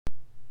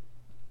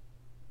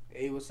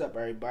Hey, what's up,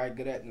 everybody?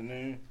 Good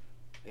afternoon.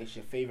 It's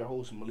your favorite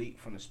host, Malik,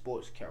 from the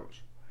Sports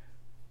Couch.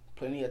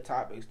 Plenty of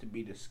topics to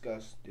be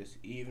discussed this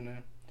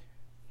evening.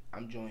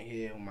 I'm joined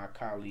here with my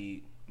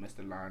colleague,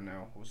 Mr.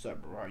 Lionel. What's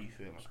up, bro? How you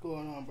feeling? What's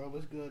going on, bro?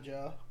 What's good,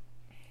 y'all?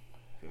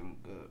 Feeling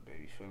good,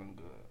 baby. Feeling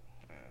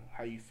good. Man,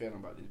 how you feeling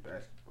about this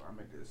basketball? I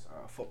mean, this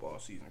football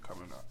season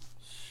coming up.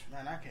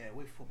 Man, I can't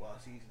wait for football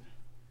season.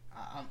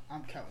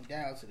 I'm counting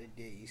down to the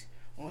days.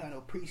 We don't have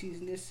no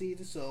preseason this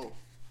season, so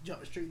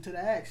jumping straight into the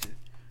action.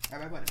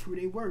 Everybody got to prove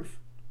their worth.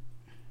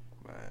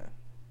 Man,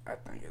 I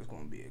think it's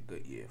gonna be a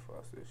good year for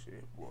us this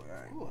year, boy.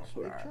 I ain't gonna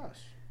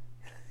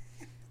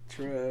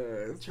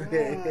Trust. Trust.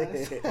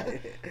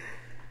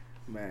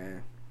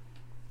 Man,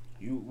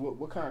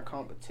 what kind of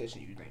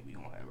competition you think we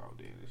gonna have out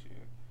there this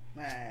year?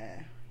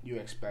 Man, You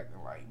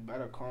expecting like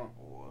better comp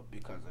or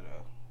because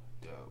of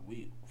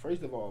we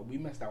first of all we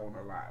missed out on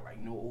a lot, like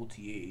no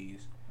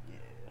OTAs,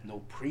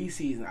 no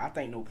preseason. I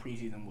think no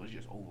preseason was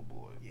just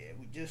overboard. Yeah,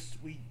 we just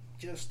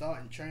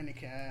starting training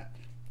camp.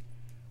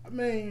 I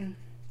mean,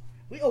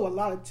 we owe a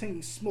lot of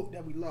teams smoke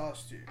that we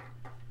lost to.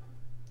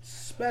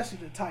 Especially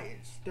the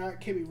Titans.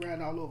 Derrick Henry ran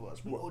all over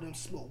us. We owe them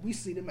smoke. We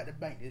see them at the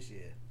bank this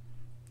year.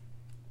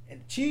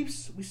 And the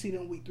Chiefs, we see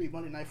them week 3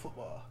 Monday Night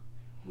Football.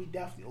 We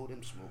definitely owe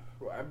them smoke.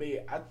 Well, I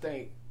mean, I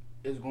think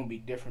it's gonna be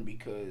different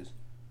because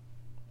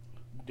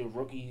the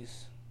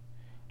rookies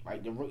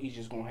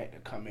just gonna have to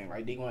come in.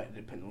 Like they gonna have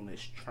to depend on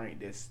this train.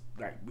 This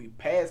like we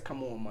pads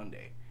come on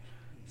Monday,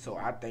 so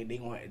I think they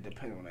gonna have to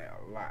depend on that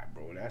a lot,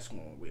 bro. That's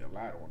gonna weigh a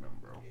lot on them,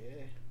 bro.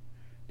 Yeah.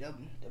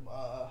 Them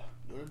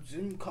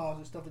Zoom calls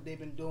and stuff that they've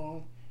been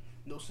doing.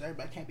 You know, so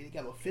everybody can't be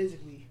together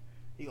physically.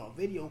 They on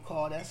video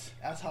call. That's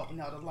helping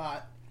out a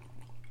lot.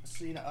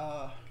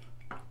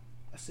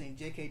 I seen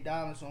J.K.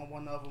 Dobbins on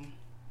one of them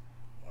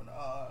on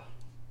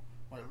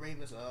the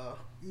Ravens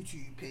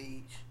YouTube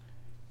page.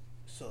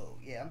 So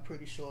yeah, I'm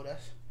pretty sure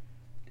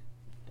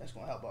that's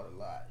gonna help out a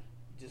lot.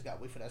 Just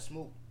gotta wait for that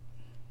smoke.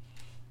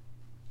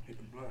 Hit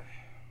the blunt.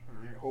 All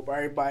right. Hope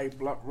everybody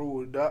blunt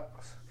rolled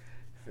up.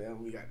 Feel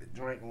we got the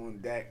drink on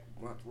deck,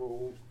 blunt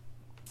rolled.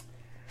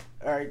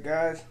 All right,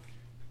 guys,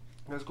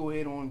 let's go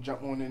ahead and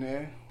jump on in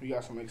there. We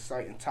got some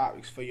exciting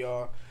topics for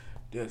y'all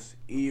this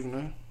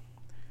evening.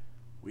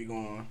 We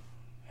gonna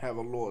have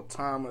a little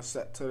timer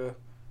set to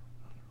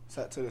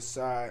the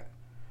side,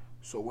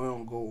 so we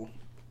don't go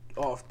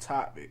off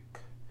topic.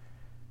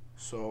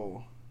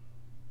 So,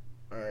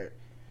 all right,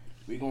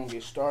 we gonna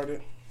get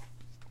started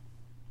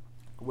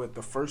with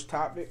the first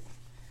topic.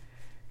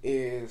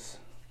 Is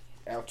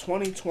our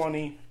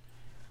 2020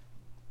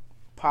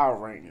 power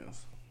rankings.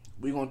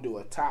 We're going to do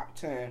a top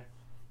 10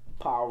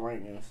 power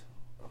rankings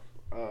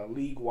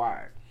league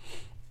wide.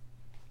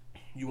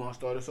 You want to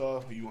start us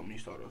off or you want me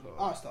to start us off?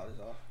 I'll start us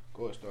off.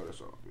 Go ahead, start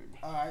us off, baby.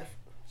 Alright,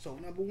 so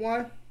number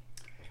 1,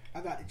 I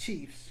got the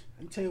Chiefs.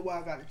 Let me tell you why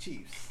I got the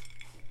Chiefs.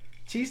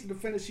 Chiefs are the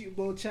defending Super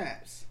Bowl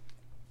champs.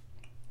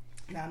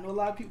 Now, I know a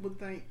lot of people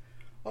think,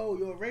 oh,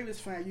 you're a Ravens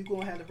fan, you're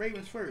going to have the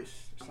Ravens first.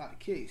 That's not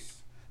the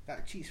case. I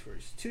got the Chiefs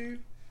first. 2,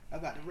 I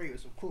got the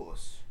Ravens, of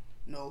course.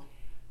 No,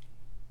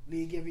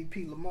 league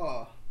MVP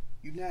Lamar,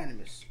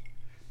 unanimous.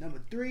 Number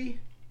 3,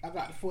 I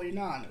got the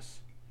 49ers.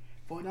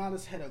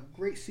 49ers had a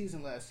great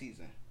season last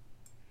season.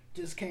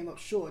 Just came up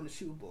short in the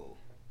Super Bowl.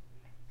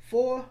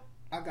 4,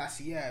 I got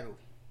Seattle.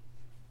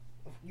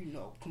 You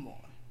know, come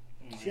on.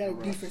 Seattle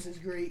Russ. Defense is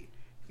great.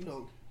 You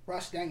know,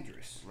 Russ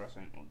dangerous. Russ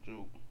ain't no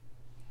joke.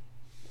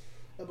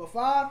 Number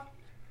 5,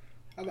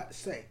 I got the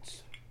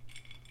Saints.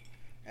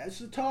 And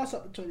it's a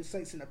toss-up between the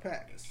Saints and the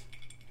Packers.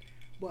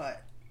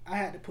 But I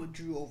had to put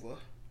Drew over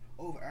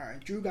Aaron.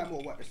 Drew got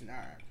more weapons than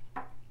Aaron.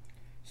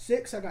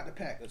 6, I got the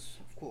Packers,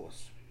 of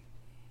course.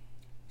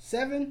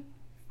 7,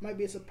 might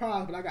be a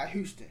surprise, but I got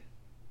Houston.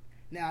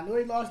 Now, I know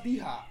they lost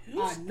D-Hop.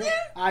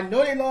 I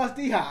know they lost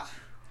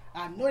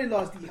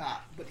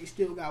D-Hop. But they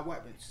still got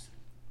weapons.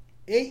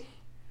 8,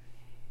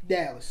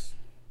 Dallas.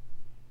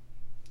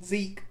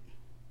 Zeke.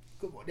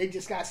 Come on, they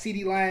just got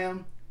CeeDee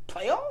Lamb.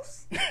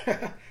 Playoffs?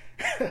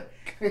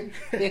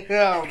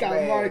 Got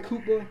Amari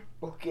Cooper.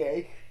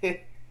 Okay.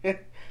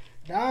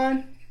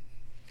 9,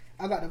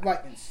 I got the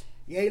Vikings.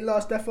 Yeah, he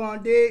lost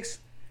Stephon Diggs,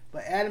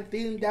 but Adam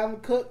Thielen,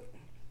 Dalvin Cook,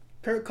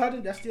 Kirk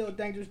Cousins, that's still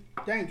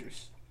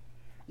dangerous.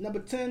 Number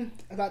 10,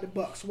 I got the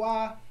Bucks.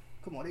 Why?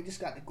 Come on, they just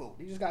got the GOAT.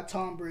 They just got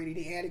Tom Brady.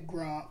 They added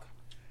Gronk.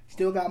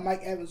 Still got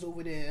Mike Evans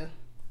over there.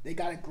 They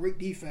got a great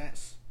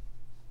defense.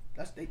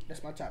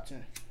 That's my top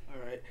 10.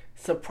 All right.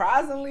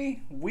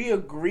 Surprisingly, we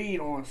agreed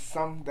on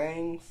some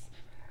things,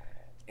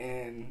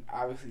 and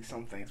obviously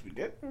some things we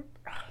didn't.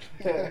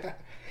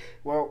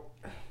 Well,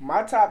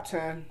 my top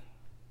 10,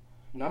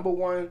 number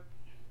 1,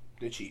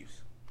 the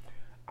Chiefs.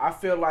 I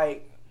feel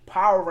like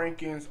power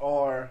rankings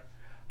are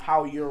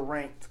how you're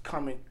ranked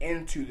coming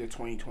into the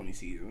 2020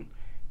 season,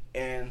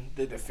 and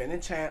the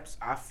defending champs,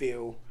 I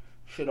feel,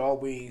 should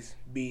always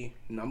be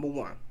number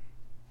 1.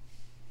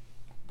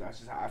 That's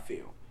just how I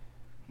feel.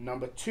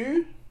 Number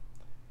 2,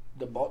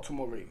 the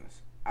Baltimore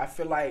Ravens. I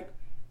feel like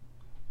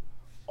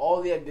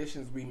all the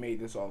additions we made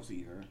this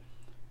offseason,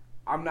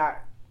 I'm not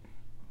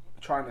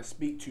trying to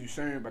speak too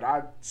soon, but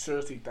I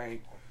seriously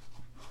think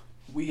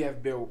we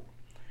have built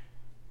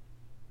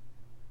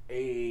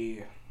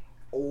a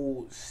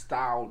old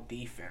style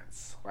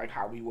defense, like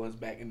how we was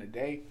back in the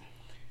day.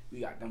 We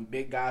got them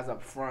big guys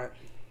up front,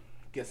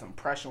 get some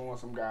pressure on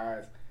some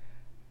guys.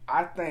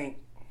 I think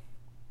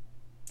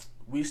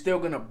we still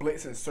gonna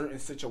blitz in certain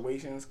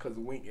situations because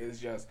Wink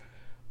is just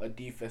a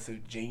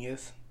defensive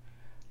genius.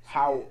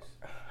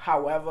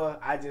 However,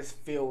 I just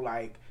feel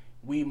like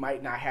we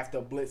might not have to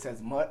blitz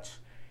as much,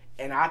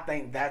 and I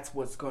think that's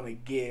what's gonna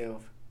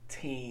give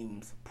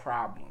teams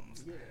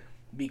problems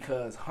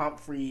because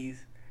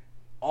Humphreys,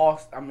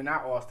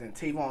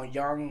 Tavon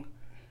Young,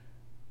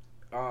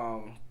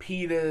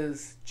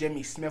 Peters,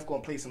 Jimmy Smith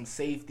gonna play some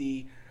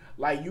safety.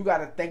 Like, you got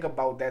to think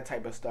about that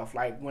type of stuff.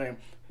 Like, when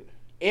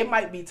it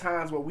might be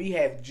times where we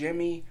have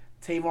Jimmy,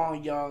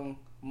 Tavon Young,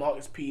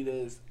 Marcus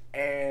Peters,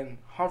 and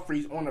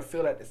Humphreys on the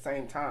field at the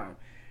same time,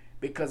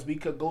 because we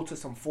could go to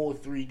some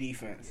 4-3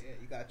 defense. Yeah,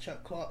 you got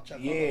Chuck Clark. Chuck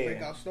Clark gonna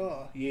break out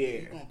star. Yeah,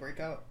 he's gonna break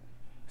out.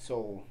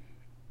 So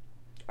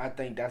I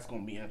think that's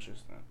gonna be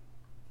interesting.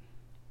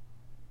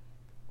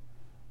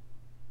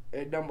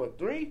 At number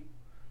 3,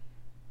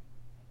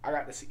 I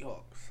got the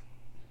Seahawks.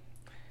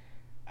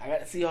 I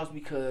got the Seahawks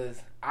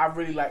because I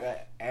really like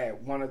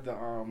at one of the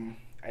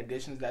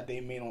additions that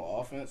they made on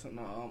offense in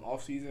the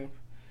offseason,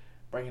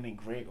 bringing in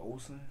Greg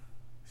Olsen.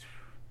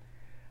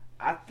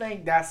 I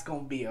think that's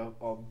going to be a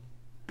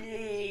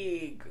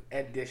big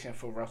addition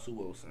for Russell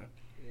Wilson.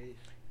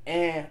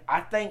 And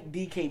I think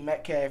DK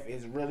Metcalf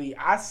is really.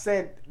 I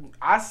said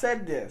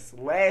this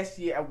last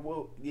year.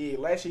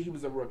 Last year he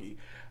was a rookie.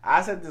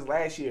 I said this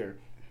last year.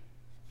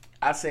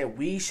 I said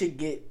we should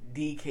get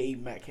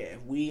DK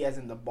Metcalf. We, as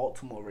in the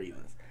Baltimore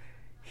Ravens.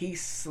 He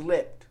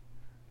slipped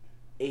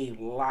a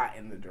lot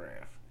in the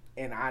draft.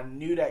 And I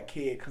knew that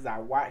kid because I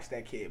watched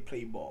that kid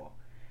play ball.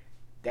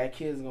 That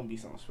kid's going to be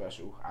something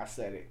special. I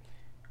said it.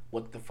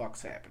 What the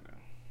fuck's happening?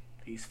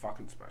 He's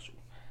fucking special.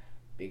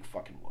 Big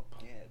fucking whoop.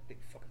 Yeah, big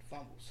fucking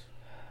fumbles.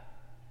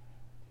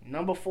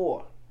 Number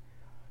 4,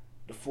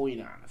 the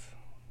 49ers.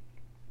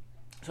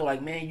 So,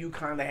 like, man, you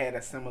kind of had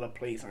a similar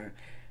place and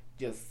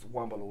just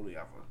one below the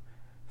other.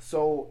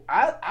 So,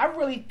 I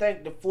really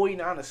think the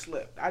 49ers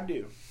slipped. I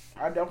do.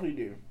 I definitely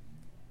do.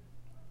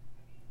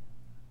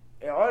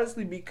 And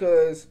honestly,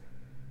 because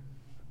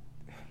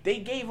they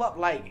gave up,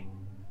 like,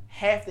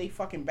 half their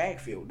fucking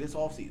backfield this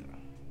offseason.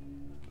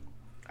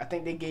 I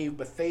think they gave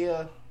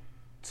Bethea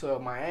to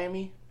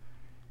Miami.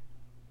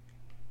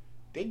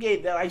 They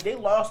gave that, like, they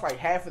lost like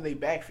half of their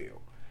backfield.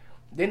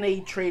 Then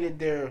they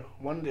traded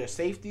one of their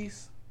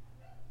safeties.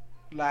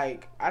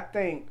 Like, I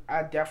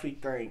definitely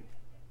think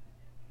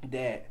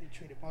that they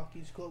traded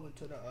Marquise Goodwin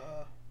to the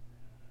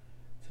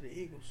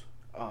Eagles.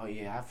 Oh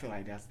yeah, I feel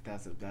like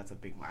that's a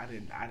big one. I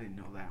didn't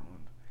know that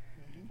one.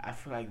 Mm-hmm. I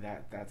feel like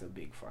that's a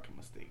big fucking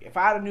mistake. If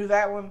I'd have knew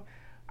that one,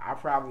 I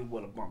probably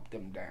would have bumped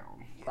them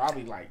down. Yeah.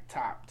 Probably like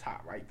top,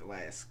 like the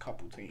last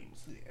couple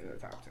teams in the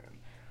top 10.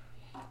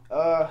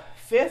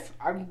 5th,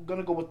 I'm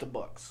gonna go with the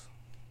Bucks.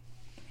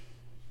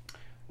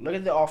 Look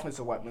at the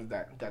offensive weapons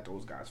that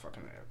those guys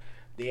fucking have.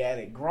 They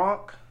added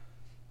Gronk.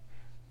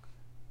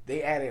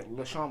 They added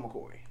LaShawn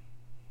McCoy.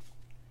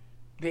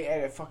 They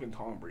added fucking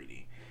Tom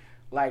Brady.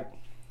 Like,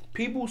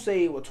 people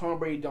say, well, Tom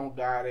Brady don't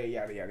got it,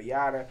 yada, yada,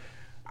 yada.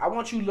 I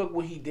want you to look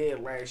what he did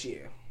last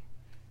year.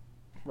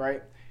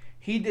 Right?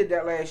 He did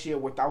that last year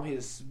without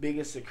his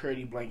biggest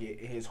security blanket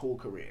in his whole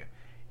career.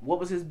 What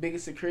was his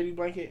biggest security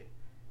blanket?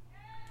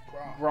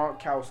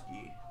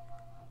 Gronkowski.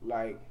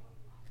 Like,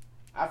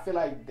 I feel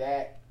like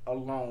that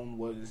alone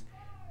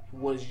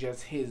was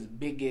just his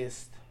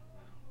biggest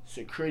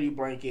security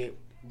blanket.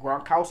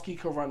 Gronkowski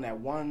could run that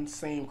one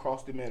seam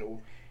across the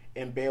middle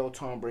and bail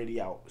Tom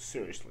Brady out.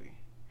 Seriously.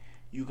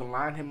 You can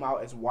line him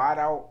out as wide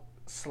out,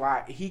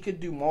 slot. He could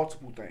do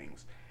multiple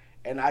things.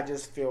 And I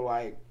just feel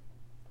like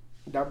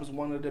that was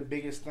one of the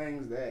biggest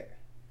things that,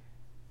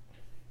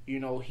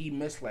 he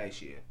missed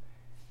last year.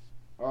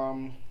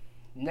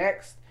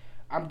 Next,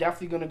 I'm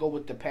definitely going to go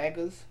with the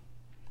Packers.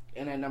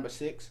 And at number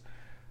 6.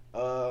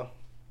 I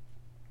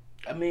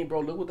mean,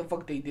 bro, look what the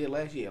fuck they did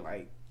last year.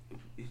 Like,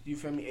 you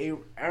feel me?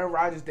 Aaron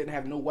Rodgers didn't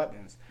have no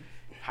weapons.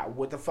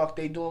 What the fuck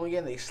they doing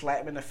again? They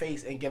slap him in the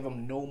face and give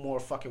him no more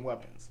fucking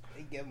weapons.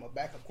 They give him a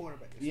backup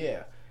quarterback.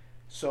 Yeah.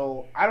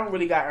 So, I don't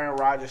really got Aaron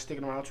Rodgers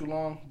sticking around too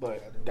long,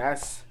 but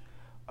that's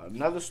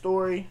another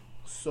story.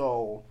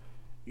 So,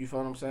 you feel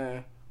what I'm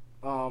saying?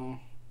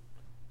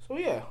 So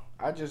yeah,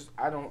 I just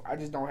don't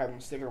have him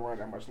sticking around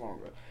that much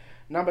longer.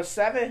 Number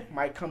 7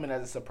 might come in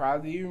as a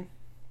surprise to you.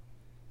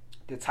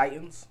 The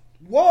Titans.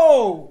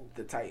 Whoa!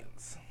 The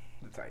Titans.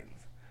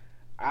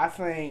 I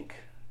think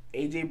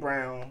AJ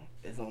Brown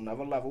is on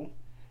another level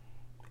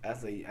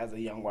as a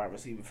young wide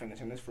receiver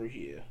finishing his first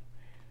year.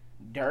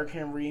 Derrick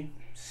Henry,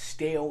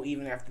 still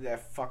even after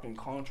that fucking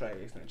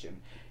contract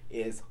extension,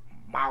 is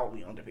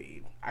mildly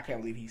underpaid. I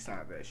can't believe he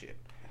signed that shit.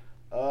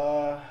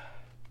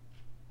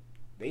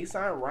 They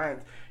signed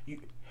Ryan.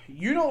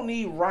 You don't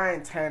need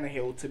Ryan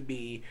Tannehill to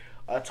be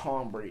a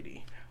Tom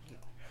Brady.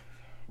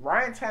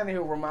 Ryan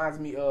Tannehill reminds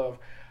me of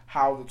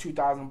how the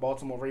 2000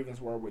 Baltimore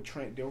Ravens were with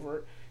Trent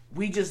Dilfer.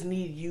 We just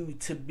need you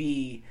to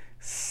be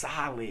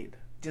solid.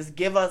 Just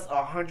give us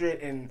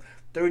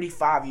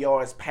 135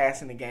 yards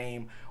passing the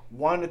game,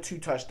 1 or 2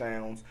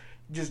 touchdowns.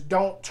 Just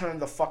don't turn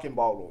the fucking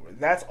ball over.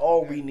 That's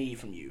all we need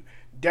from you.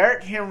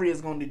 Derrick Henry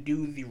is going to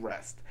do the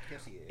rest.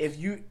 Yes, he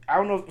is. I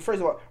don't know. First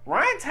of all,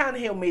 Ryan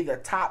Tannehill made the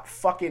top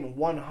fucking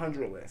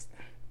 100 list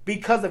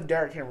because of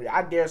Derrick Henry.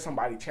 I dare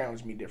somebody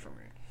challenge me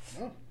differently.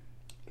 Oh.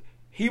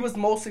 He was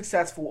most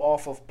successful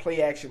off of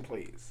play action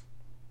plays,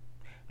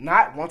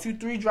 not 1, 2,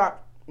 3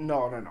 drop.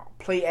 No.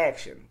 Play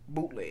action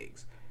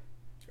bootlegs.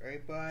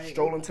 Everybody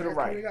Strolling to the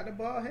right. Henry got the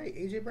ball. Hey,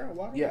 AJ Brown,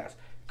 why? Yes,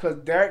 because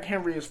Derrick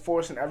Henry is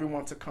forcing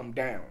everyone to come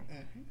down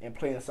and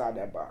play inside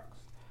that box.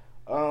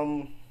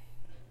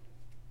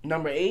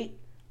 Number 8,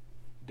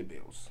 the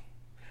Bills.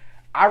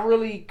 I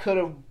really could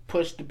have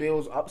pushed the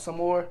Bills up some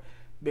more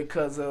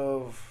because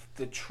of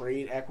the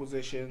trade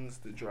acquisitions,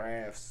 the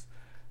drafts,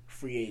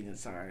 free agent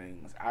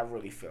signings. I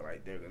really feel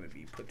like they're going to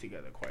be put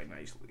together quite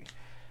nicely.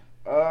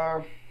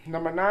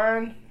 Number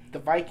 9, the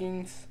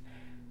Vikings.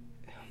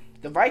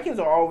 The Vikings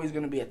are always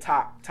going to be a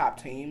top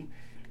team.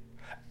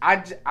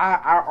 I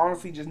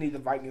honestly just need the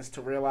Vikings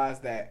to realize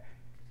that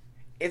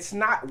it's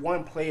not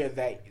one player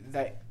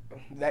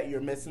that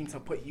you're missing to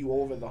put you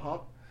over the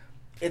hump.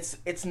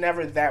 It's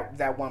never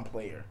that one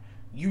player.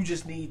 You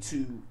just need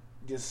to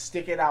just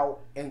stick it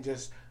out and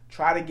just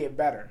try to get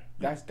better.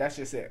 That's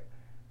just it.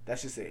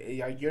 That's just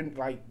it. You're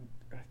like,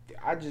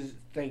 I just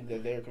think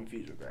that they're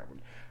confused with that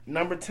one.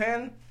 Number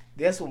 10,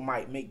 this one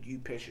might make you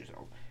piss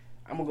yourself.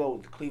 I'm gonna go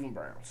with the Cleveland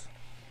Browns.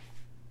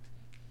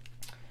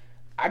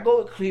 I go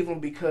with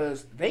Cleveland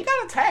because they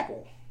got a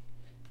tackle.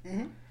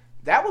 Mm-hmm.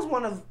 That was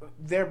one of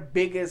their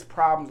biggest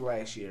problems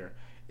last year,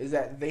 is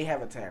that they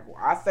have a tackle.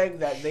 I think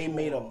that they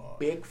made a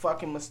big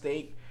fucking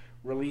mistake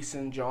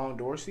releasing John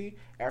Dorsey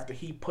after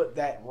he put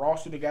that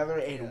roster together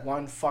in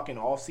one fucking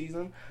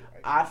offseason.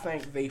 I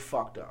think they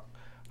fucked up.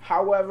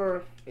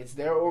 However, it's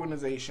their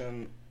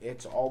organization.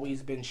 It's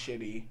always been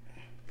shitty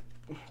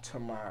to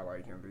my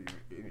liking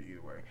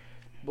either way.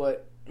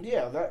 But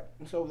yeah,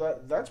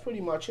 that's pretty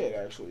much it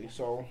actually.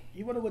 So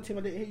you wonder what team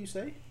I didn't hear you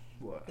say?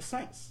 What? The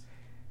Saints.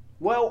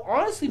 Well,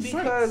 honestly, The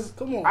because Saints.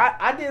 Come on.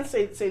 I didn't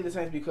say the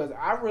Saints because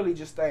I really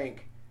just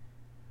think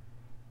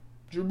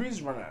Drew Brees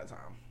is running out of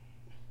time.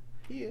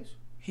 He is.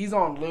 He's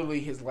on literally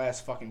his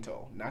last fucking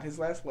toe. Not his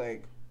last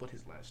leg, but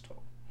his last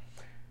toe.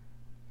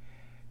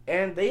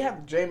 And they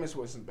have Jameis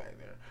Winston back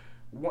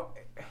there.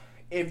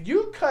 If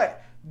you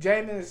cut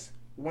Jameis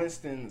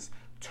Winston's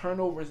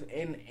turnovers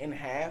in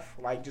half,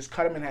 like just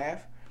cut them in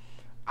half,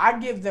 I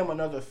give them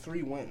another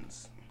 3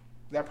 wins.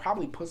 That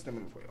probably puts them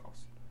in the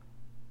playoffs.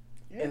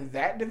 Yeah. In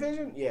that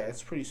division, yeah,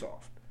 it's pretty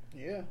soft.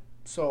 Yeah.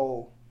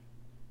 So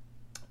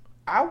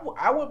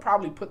I would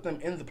probably put them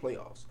in the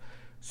playoffs.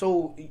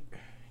 So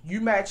you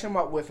match him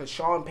up with a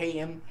Sean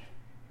Payton.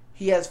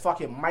 He has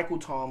fucking Michael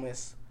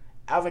Thomas,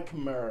 Alvin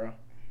Kamara,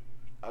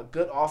 a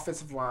good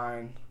offensive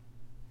line.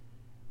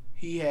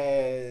 He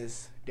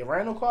has... Did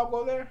Randall Cobb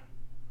go there?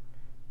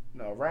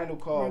 No, Randall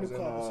Cobb is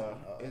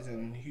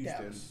in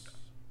Houston. Dallas.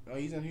 No,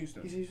 he's in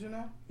Houston. He's in Houston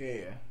now?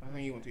 Yeah. I think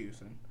he went to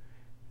Houston.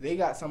 They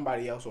got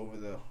somebody else over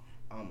the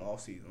all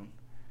season.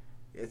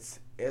 It's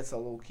a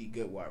low-key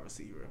good wide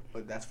receiver,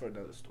 but that's for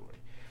another story.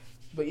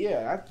 But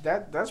yeah,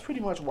 that's pretty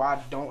much why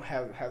I don't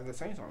have the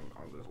Saints on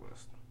this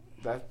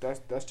list.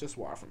 That's just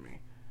why for me.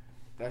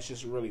 That's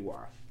just really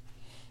why.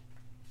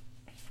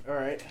 All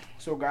right,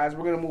 so guys,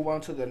 we're gonna move on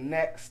to the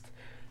next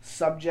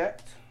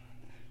subject.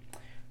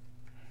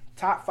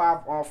 Top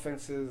 5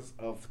 offenses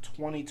of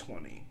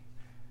 2020.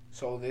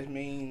 So this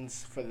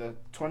means for the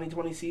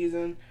 2020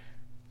 season,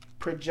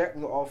 project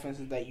the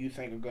offenses that you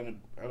think are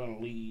gonna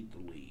lead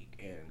the league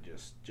and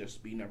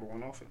just be number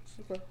 1 offense.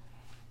 Okay.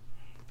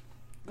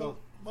 Go.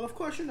 Well, of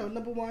course,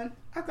 number 1,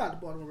 I got the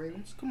Baltimore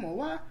Ravens. Come on,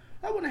 why?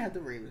 I wouldn't have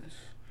the Ravens.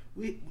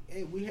 We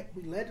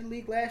led the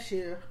league last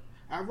year.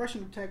 Our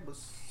rushing attack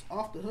was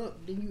off the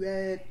hook. Then you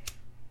add,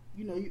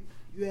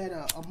 you had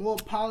a more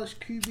polished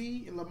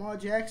QB in Lamar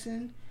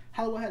Jackson.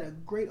 Hollywood had a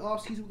great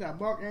offseason. We got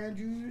Mark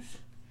Andrews.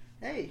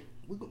 Hey,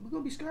 we're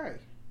gonna be scary.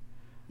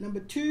 Number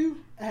 2,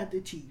 I have the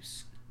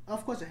Chiefs.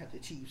 Of course, I have the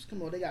Chiefs.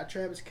 Come on, they got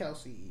Travis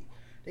Kelce.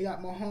 They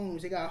got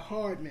Mahomes. They got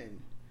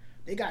Hardman.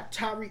 They got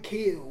Tyreek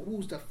Hill,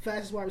 who's the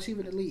fastest wide receiver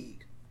in the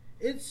league.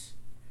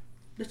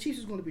 The Chiefs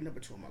is going to be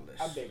number 2 on my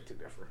list. I beg to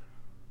differ.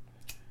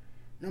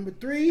 Number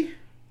 3,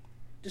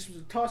 this was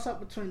a toss-up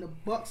between the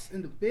Bucks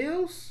and the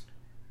Bills,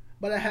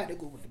 but I had to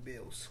go with the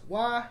Bills.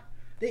 Why?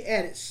 They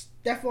added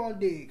Stephon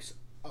Diggs,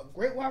 a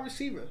great wide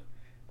receiver.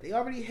 They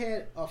already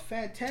had a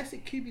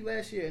fantastic QB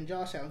last year in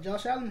Josh Allen.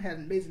 Josh Allen had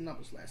amazing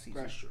numbers last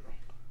season. That's true.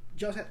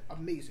 Josh had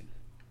amazing.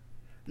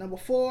 Number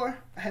 4,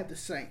 I have the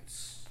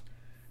Saints.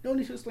 No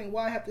need to explain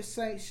why I have the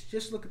Saints.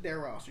 Just look at their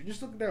roster.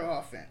 Just look at their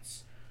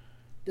offense.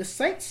 The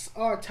Saints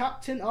are a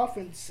top 10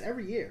 offense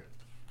every year.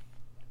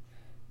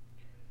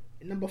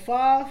 And number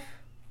 5,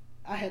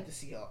 I have the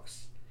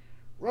Seahawks.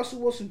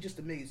 Russell Wilson just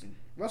amazing.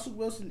 Russell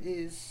Wilson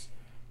is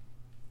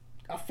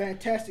a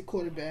fantastic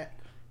quarterback.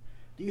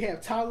 You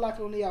have Tyler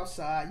Lockett on the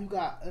outside. You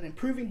got an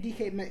improving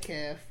DK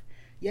Metcalf.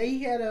 Yeah,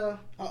 he had a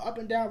up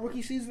and down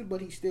rookie season,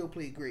 but he still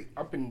played great.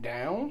 Up and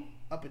down?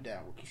 Up and down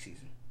rookie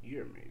season.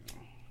 You're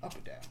amazing. Up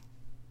and down.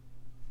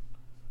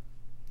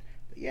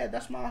 But yeah,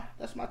 that's my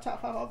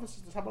top 5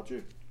 offenses. How about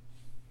you?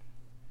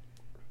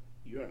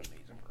 You're an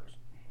amazing person.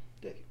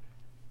 Thank you.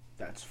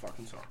 That's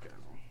fucking sarcasm.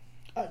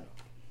 I know.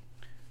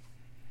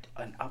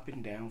 An up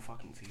and down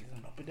fucking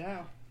season. Up and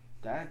down.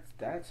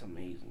 That's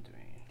amazing to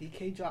me.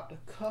 DK dropped a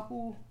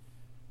couple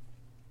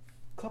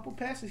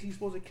passes he's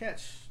supposed to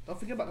catch. Don't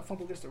forget about the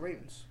fumble against the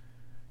Ravens.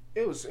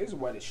 It's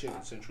wet as shit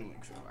in Central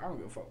Linkfield. I don't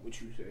give a fuck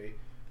what you say,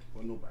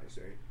 what nobody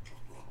say.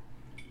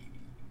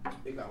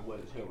 It got wet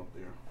as hell up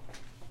there.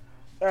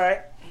 All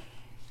right.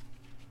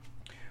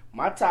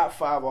 My top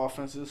 5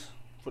 offenses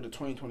for the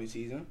 2020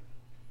 season.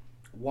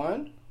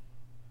 1,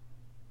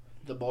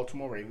 the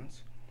Baltimore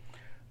Ravens.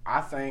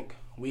 I think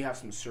we have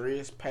some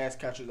serious pass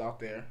catchers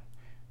out there.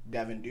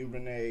 Devin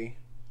Duvernay,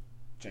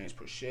 James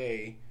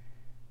Prochet.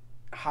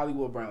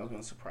 Hollywood Brown is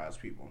going to surprise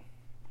people.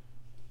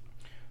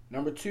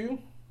 Number 2,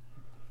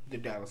 the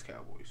Dallas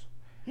Cowboys.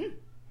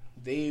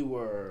 They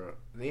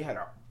had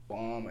a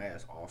bomb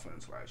ass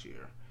offense last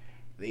year.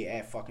 They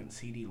had fucking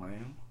CeeDee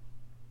Lamb.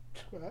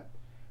 Right.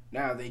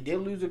 Now they did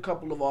lose a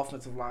couple of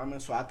offensive linemen,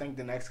 so I think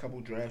the next couple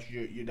drafts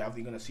you're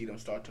definitely going to see them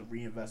start to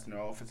reinvest in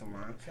their offensive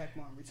line. Zach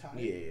Martin retired.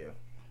 Yeah.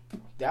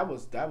 That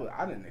was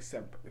I didn't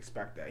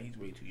expect that. He's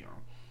way too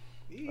young.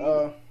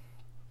 Yeah.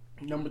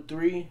 Number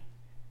 3,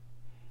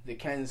 the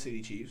Kansas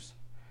City Chiefs.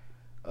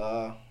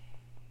 They're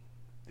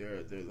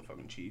the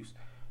fucking Chiefs.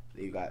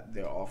 They got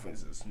their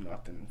offense is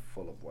nothing,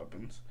 full of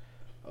weapons.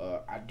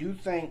 I do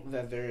think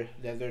that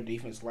their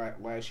defense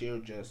last year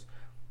just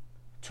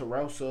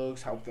Terrell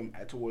Suggs helped them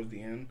towards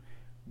the end,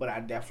 but I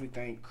definitely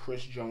think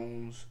Chris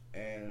Jones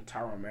and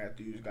Tyrann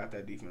Mathieu got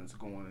that defense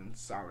going and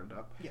solid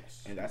up.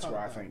 Yes. And that's where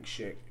I think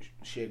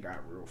shit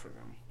got real for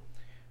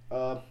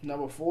them.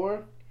 Number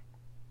 4,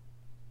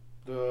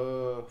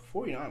 the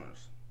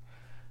 49ers.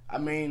 I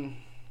mean,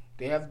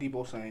 they have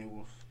Deebo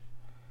Samuels.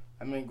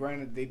 I mean,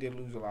 granted, they did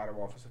lose a lot of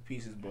offensive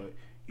pieces, but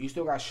you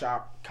still got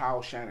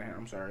Kyle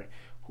Shanahan,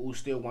 who's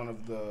still one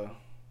of the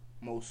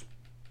most,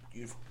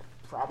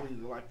 probably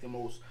like the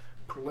most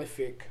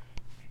prolific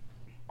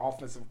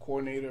offensive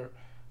coordinator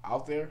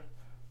out there.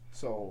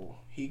 So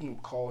he can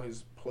call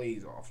his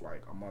plays off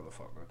like a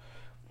motherfucker.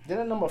 Then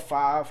at number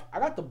 5, I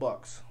got the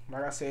Bucks.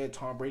 Like I said,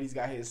 Tom Brady's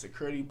got his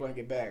security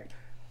blanket back.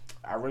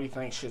 I really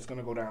think shit's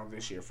gonna go down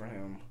this year for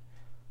him.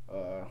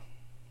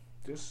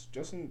 Just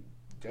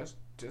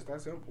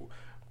that simple.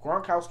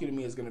 Gronkowski to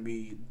me is gonna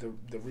be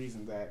the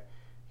reason that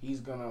he's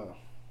gonna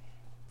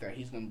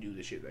do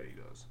the shit that he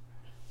does.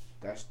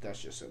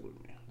 That's just simple to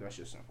me. That's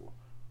just simple.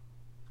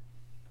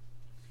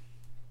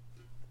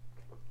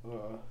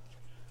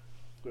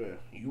 Good.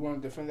 You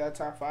want to defend that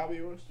top 5 of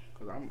yours?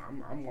 Because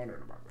I'm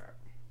wondering about that.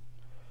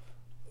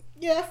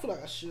 Yeah, I feel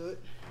like I should.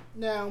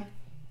 Now,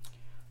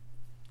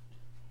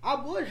 I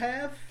would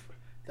have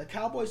the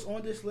Cowboys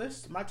on this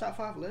list, my top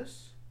 5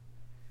 list,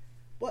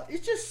 but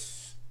it's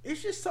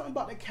just something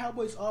about the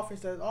Cowboys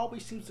offense that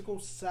always seems to go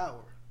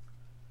sour.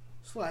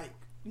 It's like,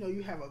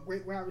 you have a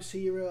great wide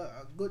receiver,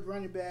 a good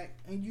running back,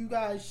 and you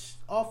guys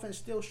offense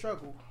still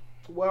struggle.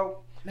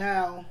 Well,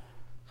 now,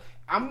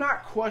 I'm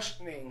not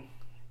questioning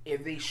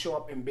if they show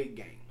up in big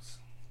games.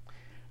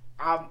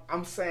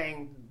 I'm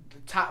saying the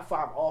top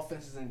 5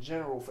 offenses in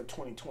general for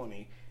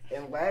 2020.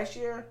 And last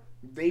year,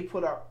 they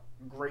put up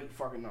great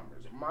fucking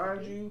numbers.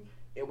 Mind you,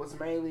 it was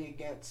mainly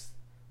against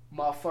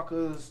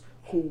motherfuckers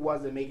who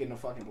wasn't making the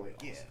fucking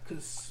playoffs. Yeah,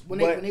 because when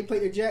they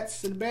played the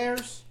Jets and the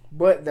Bears,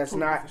 but that's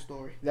not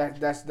story.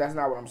 That's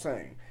not what I'm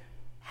saying.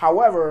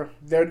 However,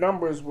 their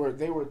numbers were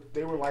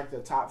like the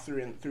top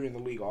 3 in the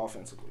league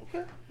offensively.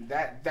 Okay.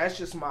 That's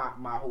just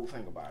my whole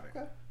thing about it.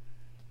 Okay.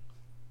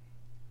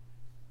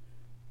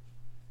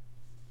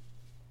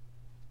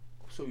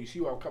 So you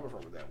see where I'm coming from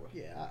with that one?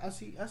 Yeah, I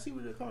see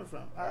where you're coming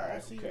from. Alright, I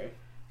see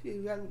exactly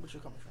where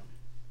you're coming from.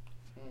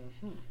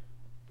 Mm-hmm.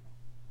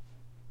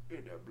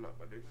 Get that blood,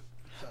 my nigga.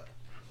 So.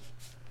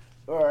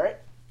 Alright.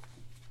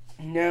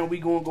 Now we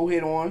gonna go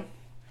ahead on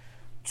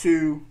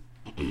to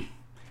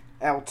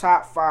our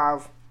top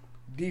 5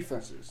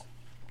 defenses.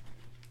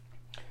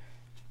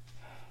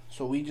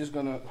 So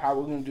how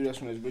we're gonna do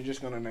this one is we're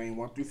just gonna name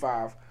 1 through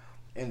 5,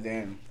 and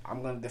then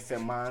I'm gonna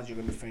defend mine. You're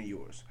gonna defend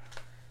yours.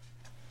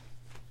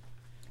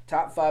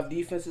 Top 5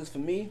 defenses for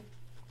me.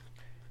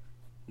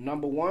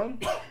 Number 1,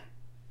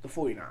 the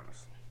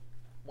 49ers.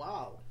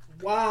 Wow.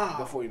 The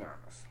 49ers.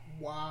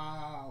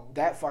 Wow.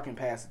 That fucking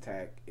pass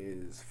attack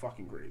is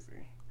fucking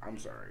crazy. I'm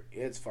sorry.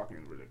 It's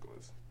fucking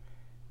ridiculous.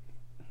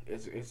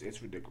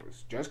 It's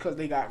ridiculous. Just because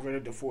they got rid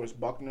of DeForest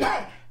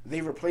Buckner,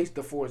 they replaced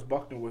DeForest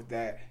Buckner with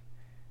that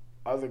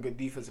other good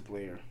defensive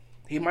player.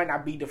 He might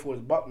not be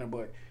DeForest Buckner,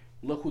 but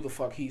look who the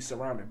fuck he's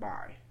surrounded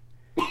by.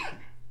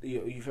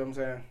 You feel what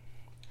I'm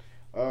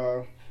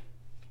saying?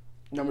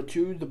 Number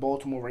 2, the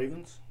Baltimore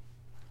Ravens.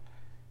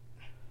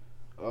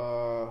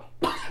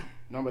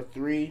 Number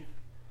 3,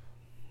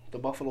 the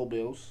Buffalo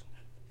Bills.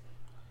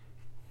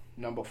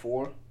 Number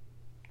 4,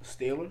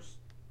 Steelers.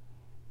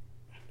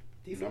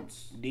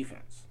 Defense.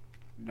 Defense.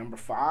 Number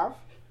 5,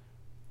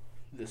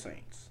 the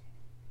Saints.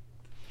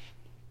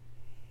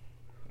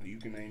 You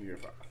can name your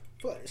 5.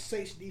 But the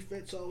Saints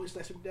defense always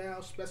lets him down,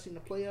 especially in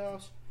the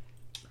playoffs.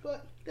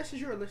 But this is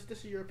your list.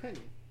 This is your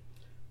opinion.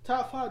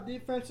 Top 5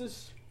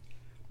 defenses.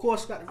 Of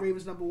course, got the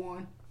Ravens number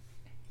 1.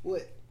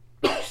 With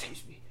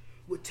excuse me,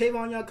 with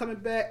Tavon Young coming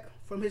back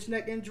from his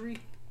neck injury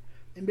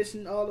and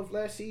missing all of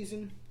last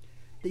season.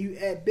 Then you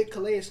add Big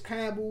Calais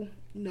Campbell,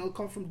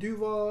 come from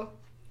Duval.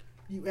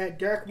 You add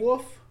Derek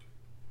Wolf.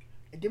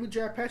 And then we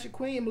draft Patrick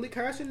Queen and Malik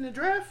Harrison in the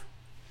draft.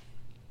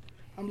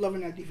 I'm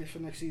loving that defense for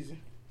next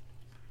season.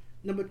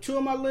 Number 2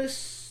 on my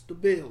list, the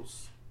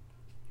Bills.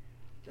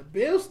 The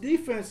Bills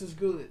defense is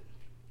good.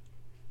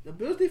 The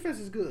Bills defense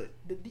is good.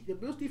 The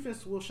Bills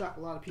defense will shock a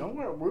lot of people. Don't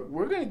worry,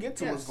 we're going to get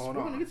to what's going on.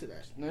 We're going to get to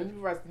that. Let me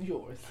write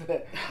yours.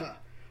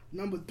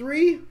 Number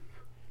 3,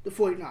 the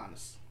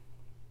 49ers.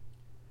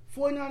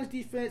 49ers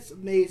defense,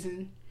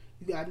 amazing.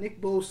 You got Nick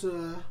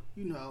Bosa,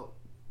 you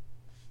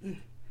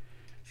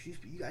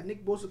got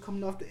Nick Bosa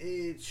coming off the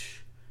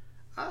edge.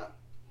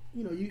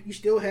 You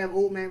still have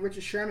old man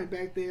Richard Sherman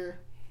back there.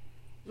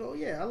 So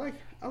yeah, I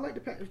like the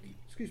Packers.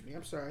 Excuse me,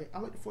 I'm sorry. I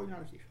like the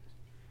 49ers defense.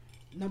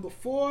 Number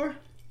 4,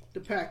 the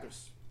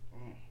Packers.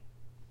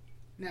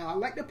 Now I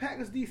like the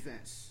Packers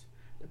defense.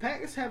 The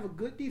Packers have a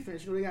good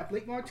defense. They got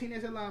Blake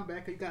Martinez at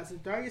linebacker. You got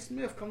Zadarius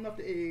Smith coming off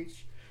the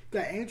edge. You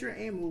got Andrew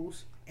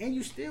Amos, and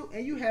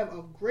you have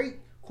a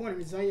great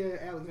corner,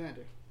 Zaire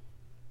Alexander.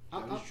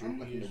 I'm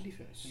liking the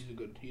defense. He's a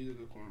good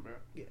cornerback.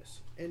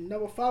 Yes. And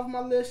number 5 on my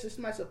list, this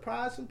might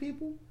surprise some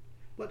people,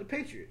 but the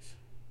Patriots.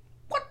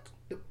 What?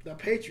 The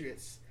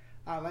Patriots.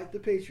 I like the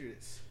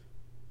Patriots.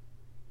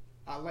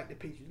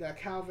 You got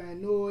Kyle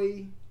Van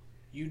Noy.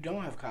 You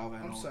don't have Kyle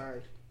Van Noy. I'm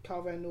sorry.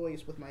 Kyle Van Noy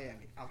is with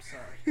Miami. I'm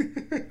sorry.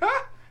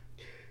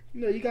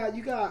 you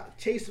got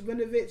Chase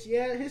Winovich.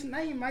 Yeah, his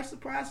name might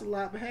surprise a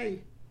lot, but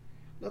hey,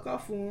 look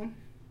out for him.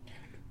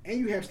 And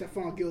you have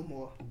Stephon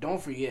Gilmore.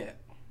 Don't forget,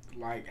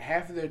 like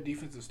half of their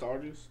defensive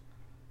starters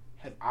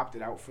have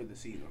opted out for the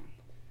season.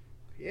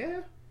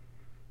 Yeah,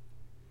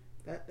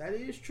 that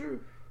is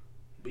true.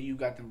 But you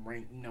got them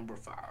ranked number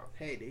 5.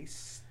 Hey, they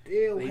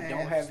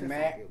don't have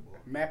Stephon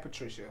Gilmore. Matt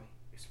Patricia.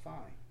 It's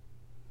fine.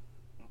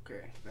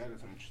 Okay, that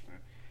is interesting.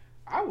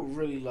 I would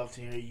really love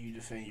to hear you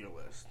defend your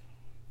list.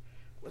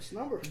 What's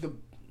number?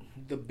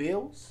 The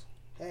Bills.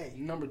 Hey,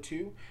 number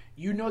 2.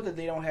 You know that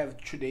they don't have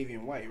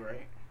Tre'Davious White,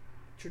 right?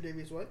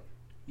 Tre'Davious what?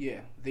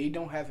 Yeah, they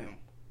don't have him.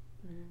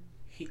 Mm-hmm.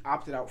 He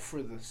opted out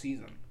for the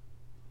season.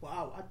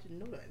 Wow, I didn't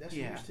know that. That's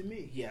news to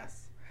me.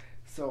 Yes.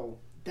 So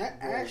that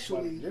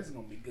actually, this is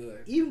gonna be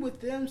good. Even with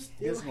them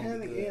still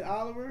having Ed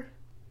Oliver,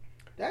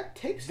 that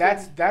takes.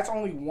 That's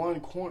only one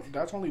corner.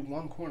 That's only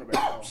one cornerback.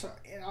 I'm sorry,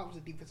 Ed Oliver's a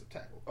defensive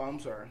tackle. Oh, I'm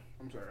sorry.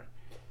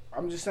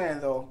 I'm just saying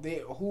though,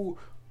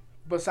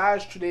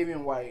 besides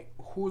Tre'Davious White,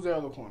 who's their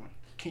other corner?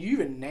 Can you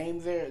even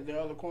name their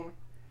other corner?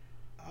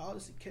 I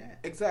honestly can't.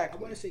 Exactly.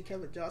 I want to say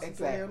Kevin Johnson on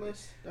their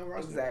list.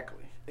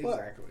 Exactly.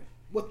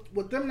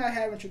 With them not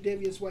having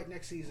Tre'Davious White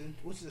next season,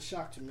 which is a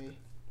shock to me,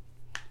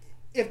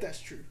 if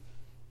that's true.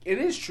 It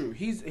is true.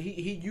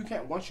 You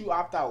can't, once you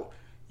opt out,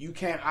 you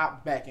can't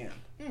opt back in.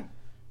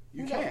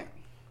 You can't.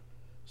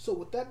 So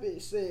with that being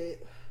said,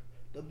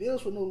 the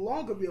Bills will no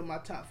longer be on my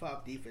top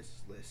 5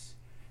 defenses list.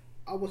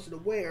 I wasn't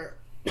aware.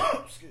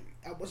 Excuse me.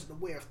 I wasn't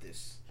aware of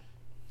this.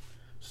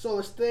 So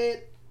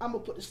instead, I'm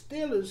gonna put the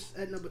Steelers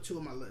at number 2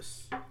 on my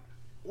list.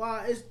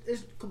 Why?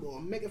 It's come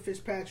on. Minka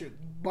Fitzpatrick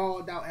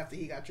balled out after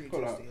he got traded to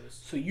the Steelers.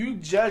 So you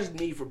judged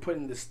me for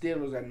putting the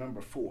Steelers at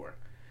number 4,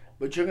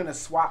 but you're gonna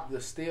swap the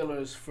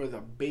Steelers for the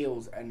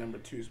Bills at number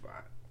 2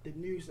 spot. The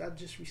news I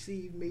just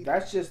received made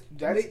that's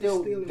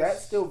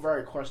still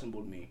very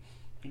questionable to me.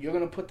 You're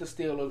gonna put the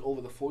Steelers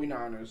over the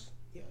 49ers.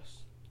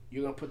 Yes.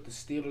 You're gonna put the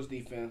Steelers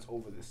defense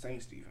over the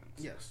Saints defense.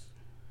 Yes.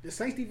 The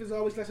Saints defense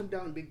always lets them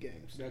down in big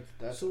games.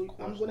 That's so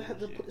I'm gonna have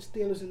to put the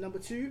Steelers in number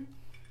 2.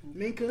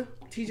 Minka,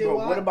 TJ Bro,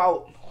 Watt.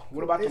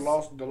 What about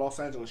the Los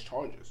Angeles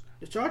Chargers?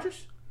 The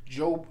Chargers?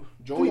 Joey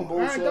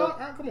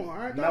Bosa. Come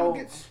on, Aaron Donald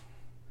gets.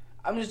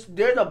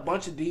 There's a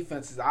bunch of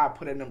defenses I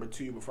put at number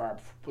 2 before I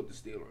put the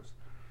Steelers.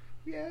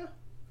 Yeah.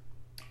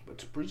 But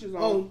to preach his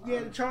own. Oh yeah,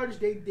 the Chargers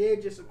they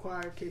did just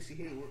acquire Casey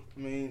Hayward.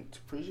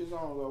 To preach his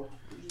own though.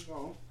 Preach his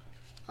own.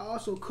 I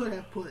also could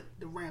have put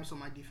the Rams on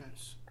my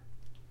defense.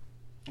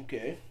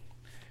 Okay.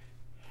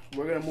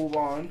 We're gonna move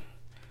on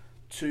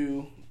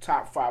to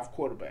top 5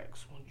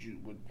 quarterbacks.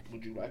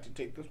 Would you like to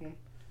take this one?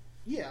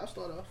 Yeah, I'll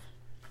start off.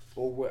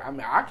 Or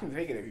I can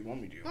take it if you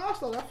want me to. I'll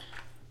start off.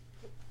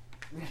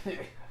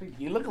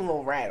 You look a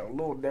little rattled, a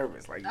little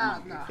nervous.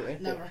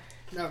 Never.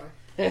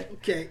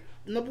 Okay,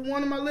 number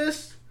 1 on my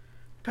list,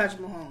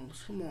 Patrick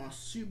Mahomes. Come on,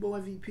 Super Bowl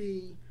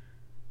MVP.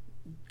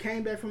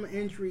 Came back from an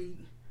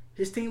injury.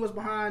 His team was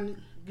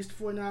behind against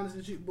the 49ers in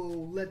the Super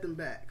Bowl. Led them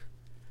back.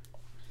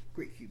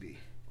 Great QB.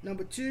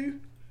 Number 2,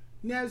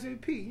 Unanimous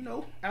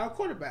MVP. Our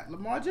quarterback,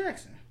 Lamar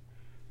Jackson.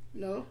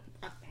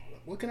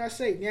 What can I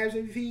say? Unanimous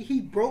MVP. He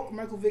broke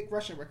Michael Vick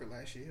rushing record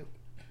last year.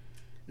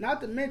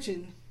 Not to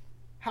mention,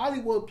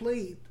 Hollywood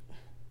played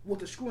with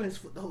the screw in his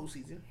foot the whole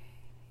season.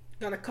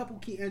 Got a couple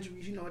key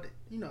injuries,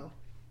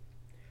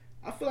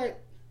 I feel like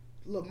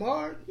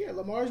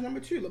Lamar's number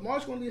 2.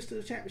 Lamar's going to lead us to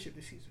the championship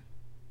this season.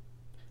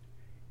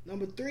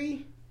 Number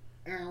 3,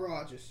 Aaron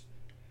Rodgers.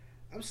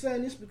 I'm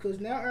saying this because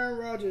now Aaron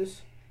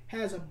Rodgers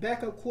has a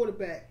backup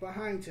quarterback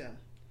behind him.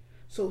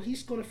 So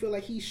he's going to feel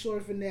like he's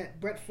sort of in that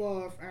Brett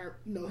Favre,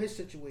 his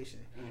situation.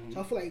 Mm-hmm. So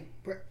I feel like,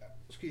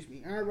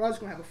 Aaron Rodgers is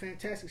going to have a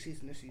fantastic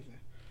season this season.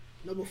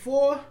 Number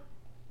 4,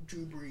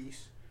 Drew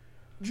Brees.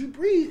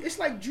 It's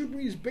like Drew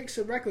Brees breaks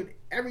a record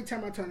every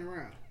time I turn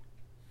around.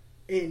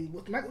 And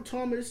with Michael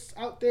Thomas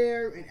out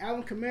there and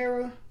Alvin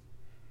Kamara,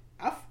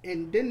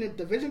 and then the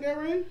division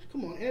they're in,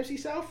 come on, NFC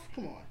South,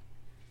 come on.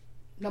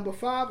 Number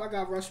 5, I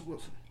got Russell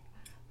Wilson.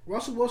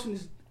 Russell Wilson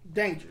is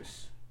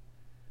dangerous.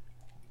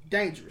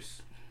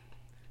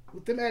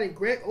 With them adding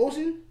Greg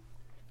Olsen,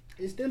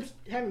 is them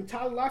having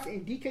Tyler Lockett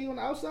and DK on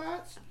the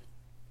outsides,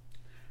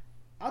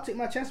 I'll take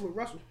my chances with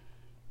Russell.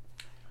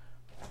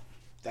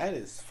 That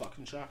is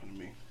fucking shocking to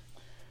me.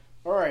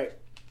 All right.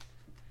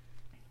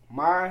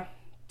 My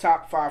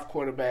top 5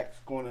 quarterbacks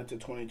going into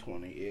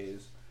 2020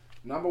 is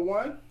number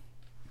 1.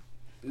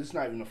 This is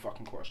not even a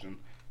fucking question.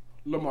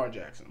 Lamar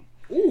Jackson.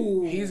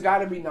 Ooh. He's got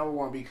to be number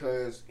 1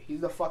 because he's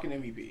the fucking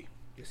MVP.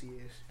 Yes, he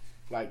is.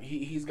 Like,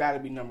 he's got to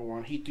be number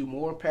 1. He threw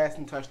more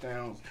passing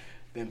touchdowns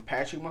than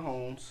Patrick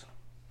Mahomes.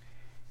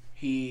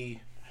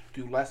 He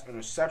threw less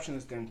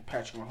interceptions than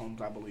Patrick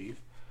Mahomes, I believe.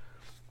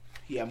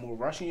 He had more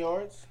rushing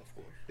yards. Of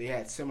course. They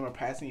had similar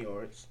passing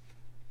yards.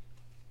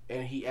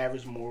 And he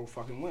averaged more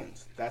fucking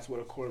wins. That's what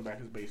a quarterback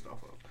is based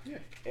off of. Yeah.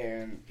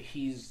 And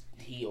he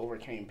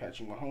overcame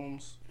Patrick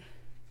Mahomes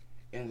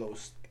in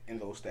those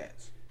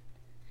stats.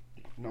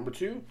 Number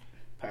 2,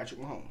 Patrick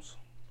Mahomes.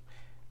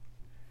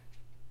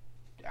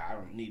 I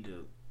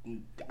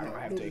don't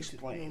have to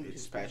explain.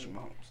 It's Patrick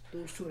Mahomes.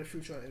 Those two are the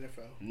future of the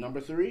NFL. Number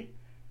 3,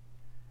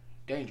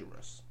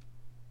 dangerous.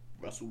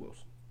 Russell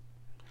Wilson.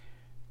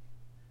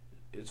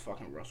 It's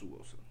fucking Russell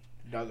Wilson.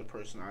 Another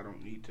person I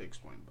don't need to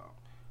explain about.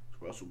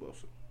 It's Russell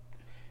Wilson.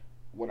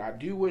 What I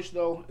do wish,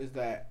 though, is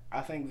that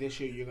I think this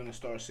year you're going to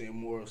start seeing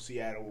more of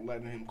Seattle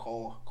letting him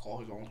call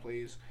his own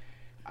plays.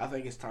 I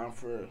think it's time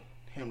for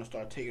him to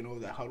start taking over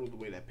that huddle the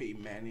way that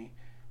Peyton Manning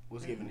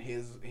was given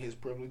his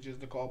privileges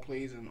to call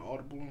plays and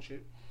audible and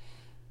shit.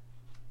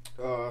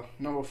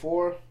 Number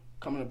 4,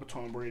 coming up with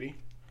Tom Brady.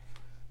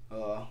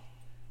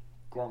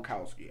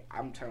 Gronkowski.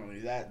 I'm telling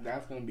you,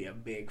 that's going to be a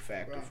big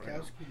factor for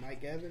him. Gronkowski,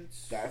 Mike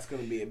Evans. That's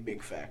going to be a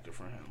big factor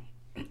for him.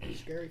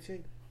 Scary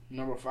too.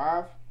 Number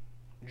 5,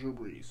 Drew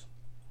Brees.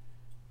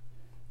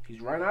 He's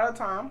running out of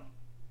time.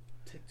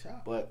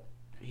 TikTok. But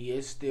he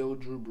is still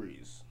Drew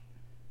Brees.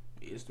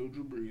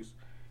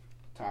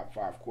 Top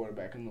 5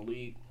 quarterback in the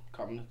league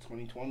coming to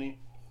 2020.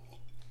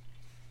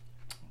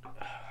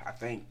 I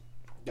think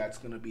that's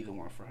going to be the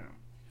one for him.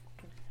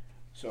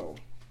 So,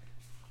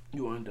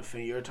 you want to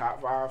defend your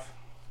top 5?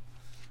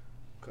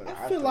 Because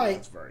I feel like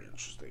that's very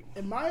interesting.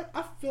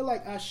 I feel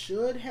like I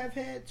should have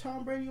had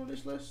Tom Brady on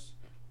this list.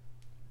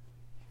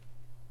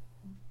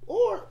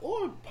 Or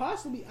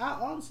possibly, I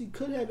honestly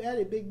could have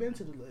added Big Ben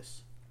to the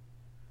list.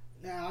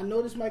 Now, I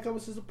know this might come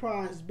as a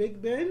surprise.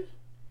 Big Ben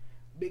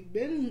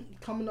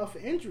coming off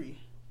an injury.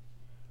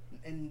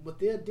 And with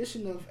the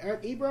addition of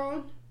Eric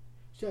Ebron,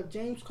 you have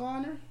James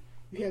Conner,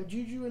 you have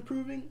Juju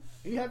improving,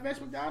 and you have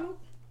Vance McDonald.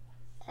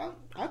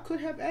 I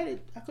could have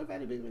added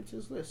Big Ben to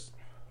this list.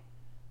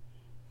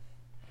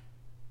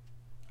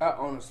 I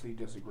honestly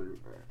disagree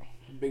with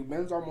that. Big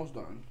Ben's almost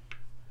done.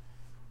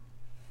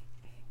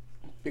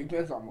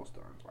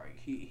 Like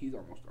he's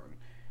almost done.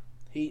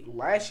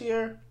 Last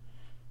year,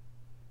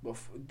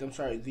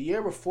 the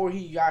year before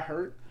he got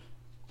hurt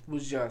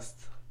was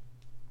just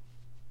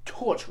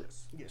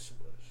torturous. Yes, it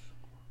was.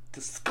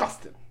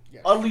 Disgusting.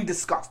 Yes. Utterly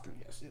disgusting.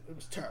 Yes, it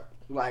was terrible.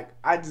 Like,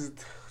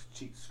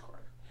 Jesus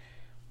Christ.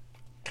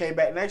 Came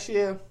back next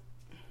year,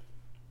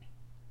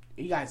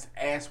 he got his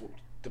ass whooped.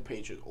 The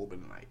Patriots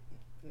open tonight.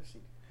 Yes, he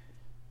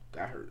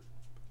got hurt.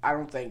 I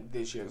don't think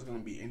this year is going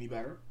to be any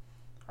better.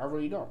 I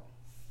really don't.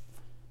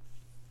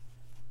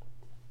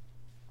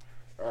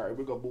 Alright,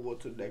 we're going to move on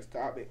to the next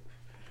topic.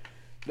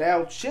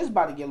 Now, shit's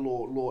about to get a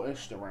little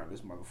interesting around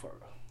this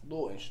motherfucker. A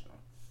little interesting.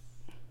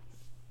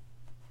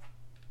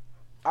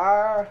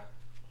 I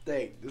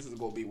think this is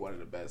going to be one of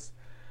the best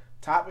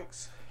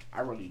topics.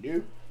 I really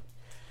do.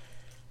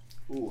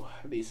 Ooh,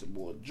 I need some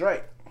more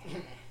Drake.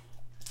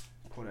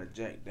 Pour that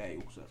Jack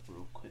Daniels up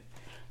real quick.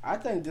 I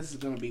think this is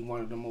going to be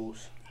one of the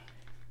most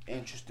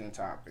interesting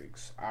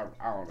topics. I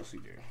honestly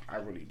do. I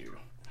really do.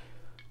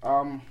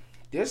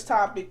 This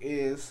topic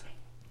is,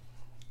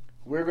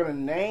 we're going to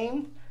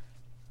name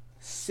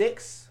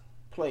 6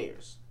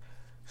 players,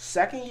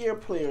 second-year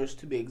players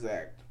to be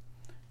exact,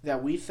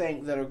 that we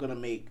think that are going to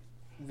make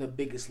the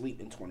biggest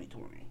leap in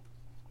 2020.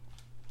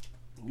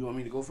 You want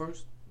me to go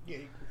first? Yeah,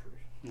 you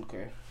go first.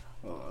 Okay.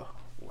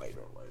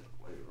 Later.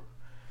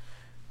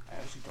 I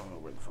actually don't know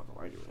where the fucking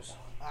lighter is.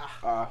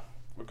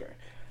 Okay.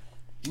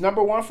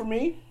 Number 1 for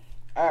me,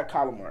 I got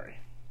Kyler Murray.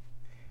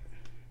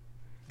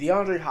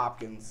 DeAndre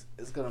Hopkins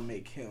is going to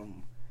make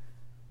him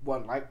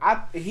one.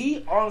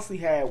 He honestly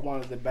had one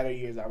of the better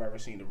years I've ever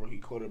seen a rookie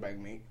quarterback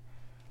make.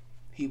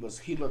 He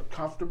looked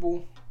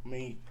comfortable. I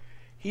mean,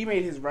 he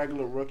made his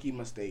regular rookie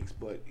mistakes,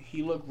 but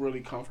he looked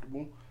really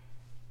comfortable.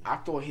 I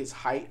thought his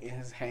height and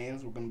his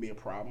hands were going to be a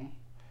problem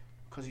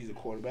because he's a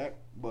quarterback,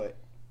 but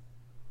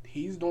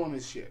he's doing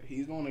his shit.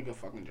 He's doing a good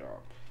fucking job.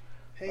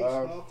 Hey,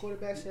 small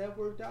quarterbacks have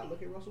worked out.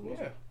 Look at Russell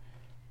Wilson. Yeah.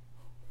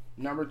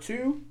 Number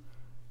 2,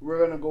 we're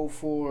going to go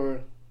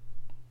for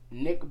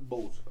Nick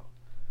Bosa.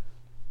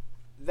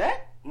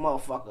 That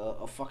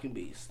motherfucker a fucking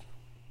beast.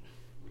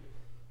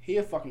 He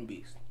a fucking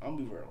beast. I'm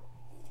gonna be real.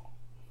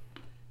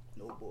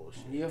 No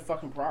bullshit. He a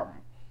fucking problem.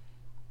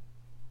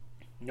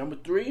 Number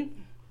 3,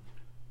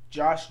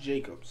 Josh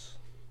Jacobs.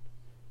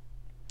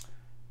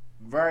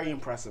 Very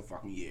impressive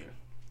fucking year.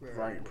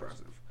 Very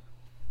impressive.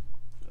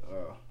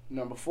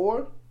 Number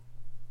 4,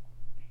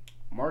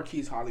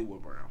 Marquise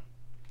Hollywood Brown.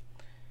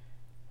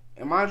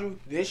 And mind you,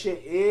 this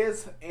shit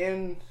is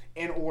in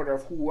order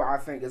of who I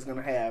think is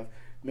gonna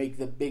make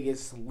the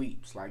biggest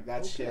leaps. Like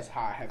that's just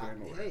how I have it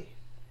in order.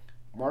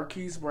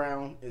 Marquise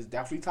Brown is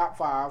definitely top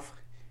 5.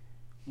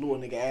 Little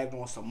nigga added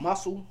on some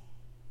muscle,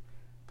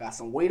 got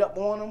some weight up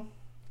on him.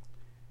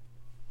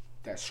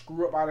 That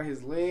screw up out of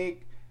his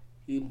leg.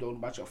 He doing a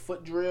bunch of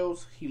foot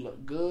drills. He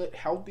looked good,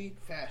 healthy,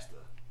 faster.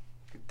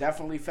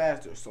 Definitely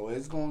faster. So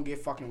it's gonna get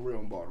fucking real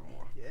in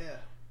Baltimore. Yeah.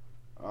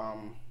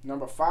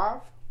 Number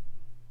 5,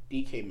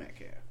 DK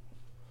Metcalf.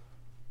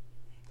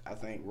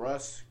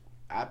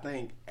 I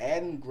think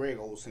adding Greg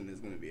Olsen is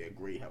going to be a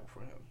great help for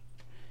him.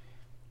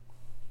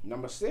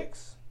 Number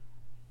 6,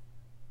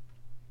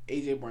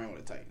 AJ Brown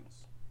with the Titans.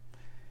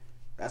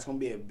 That's going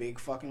to be a big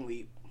fucking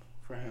leap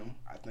for him.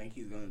 I think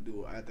he's going to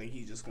do it. I think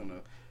he's just going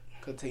to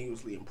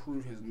continuously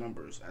improve his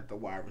numbers at the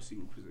wide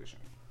receiver position.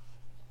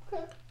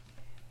 Okay.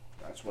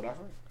 That's what I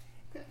think.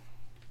 Okay.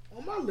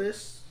 On my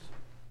list,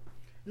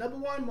 number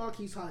 1,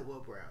 Marquise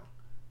Hollywood Brown.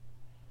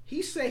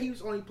 He said he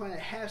was only playing at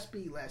half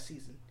speed last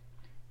season.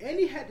 And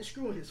he had the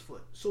screw in his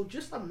foot. So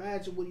just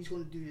imagine what he's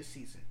going to do this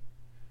season.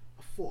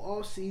 For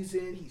all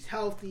season, he's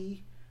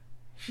healthy.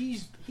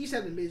 He's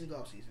had an amazing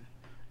off season.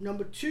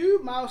 Number 2,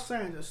 Miles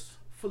Sanders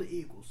for the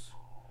Eagles.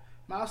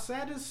 Miles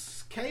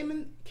Sanders came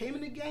in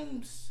the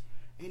games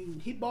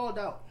and he balled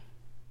out.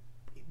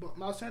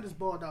 Miles Sanders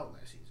balled out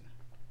last season.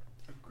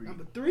 Agreed.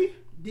 Number 3,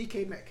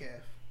 DK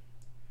Metcalf.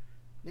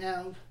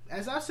 Now,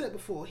 as I said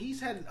before,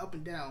 he's had an up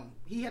and down.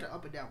 He had an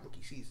up and down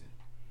rookie season.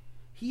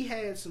 He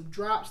had some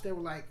drops that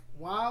were like,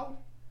 wow.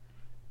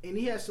 And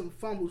he had some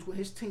fumbles when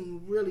his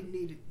team really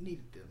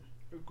needed them.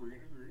 Agreed.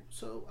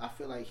 So, I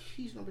feel like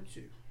he's number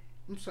 2.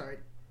 I'm sorry.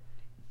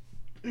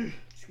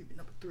 Excuse me,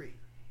 number 3.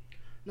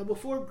 Number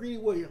 4, Greedy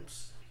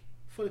Williams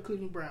for the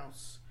Cleveland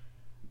Browns.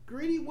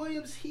 Greedy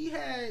Williams, he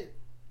had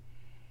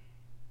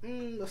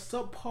a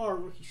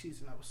subpar rookie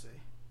season, I would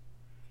say.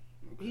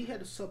 He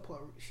had a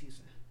subpar rookie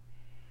season.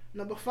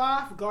 Number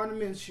 5, Gardner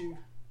Minshew.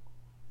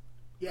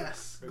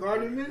 Yes,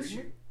 Gardner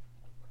Minshew.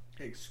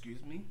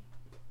 Excuse me?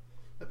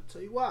 Let me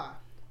tell you why.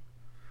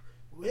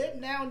 With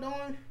him now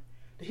knowing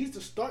that he's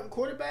the starting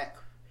quarterback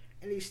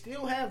and they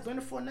still have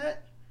Leonard Fournette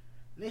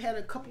and they had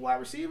a couple wide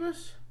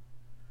receivers,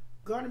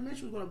 Gardner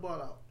Minshew was going to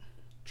ball out.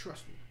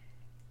 Trust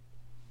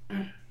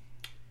me.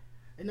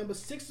 And number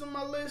 6 on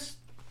my list,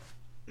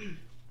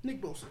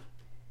 Nick Bosa.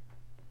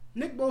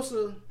 Nick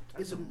Bosa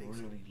is amazing. That's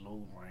a really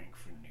low rank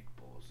for Nick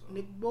Bosa.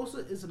 Nick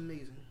Bosa is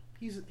amazing.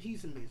 He's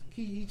amazing.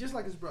 He's just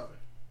like his brother.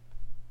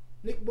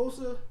 Nick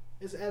Bosa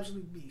is an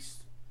absolute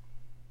beast.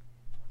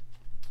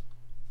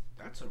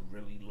 That's a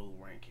really low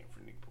ranking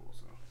for Nick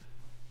Bosa.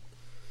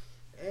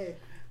 Hey.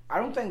 I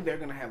don't think they're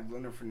going to have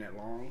Leonard Fournette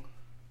long.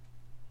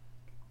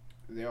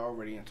 They're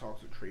already in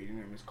talks of trading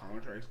him. His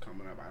contract's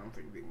coming up. I don't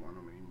think they want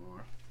him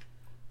anymore.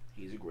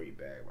 He's a great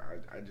bag, but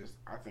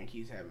I think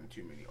he's having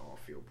too many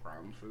off-field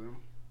problems for them.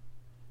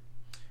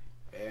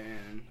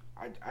 And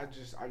I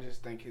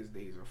just think his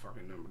days are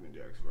fucking numbered in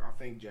Jacksonville. I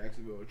think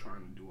Jacksonville are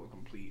trying to do a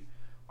complete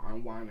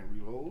unwind and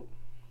reload.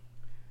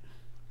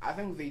 I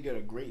think they did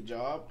a great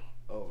job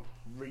of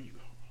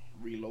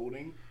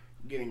reloading,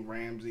 getting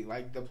Ramsey.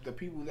 Like the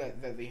people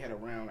that they had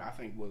around, I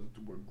think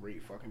were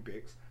great fucking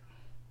picks.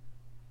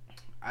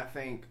 I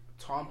think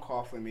Tom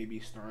Coughlin may be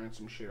stirring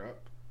some shit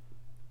up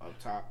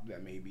top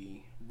that may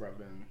be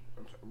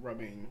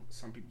rubbing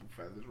some people's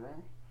feathers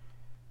wrong.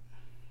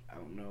 I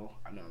don't know.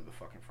 I'm not in the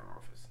fucking front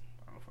office.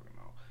 I don't fucking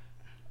know.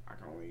 I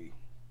can only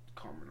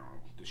comment on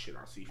the shit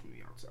I see from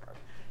the outside.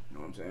 You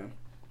know what I'm saying?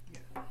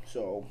 Yeah.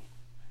 So,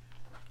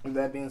 with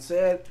that being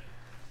said,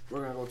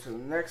 we're going to go to the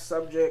next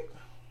subject.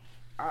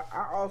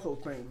 I also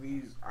think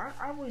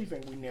I really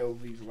think we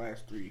nailed these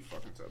last 3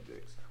 fucking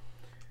subjects.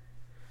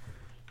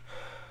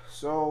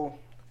 So,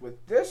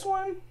 with this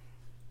one,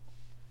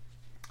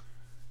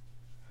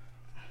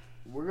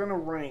 we're going to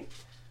rank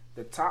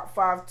the top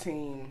 5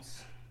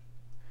 teams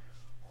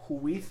who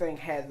we think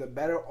had the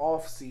better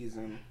off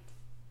season,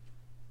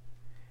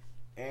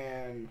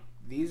 and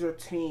these are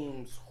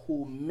teams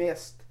who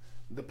missed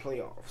the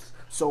playoffs.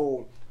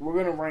 So we're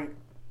gonna rank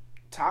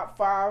top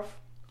 5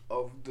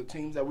 of the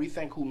teams that we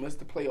think who missed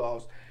the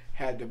playoffs,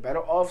 had the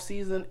better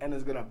offseason and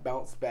is gonna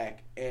bounce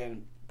back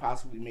and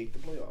possibly make the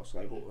playoffs.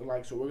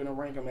 Like so we're gonna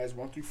rank them as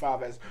 1 through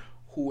 5 as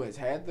who has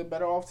had the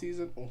better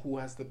offseason and who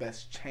has the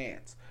best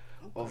chance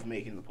of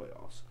making the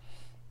playoffs.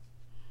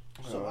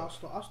 So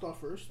I'll start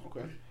first.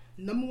 Okay.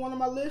 Number 1 on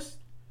my list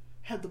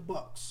have the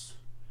Bucks.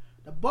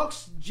 The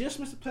Bucks just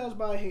missed the playoffs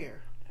by a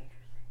hair.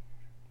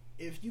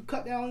 If you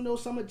cut down,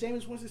 some of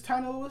Jameis Winston's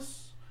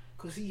turnovers,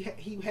 because he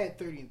had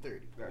 30 and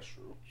 30. That's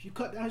true. If you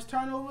cut down his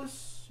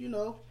turnovers,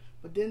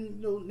 but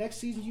then next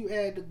season you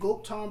add the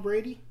GOAT Tom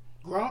Brady,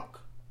 Gronk.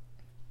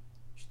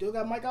 You still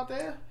got Mike out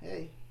there.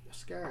 Hey, that's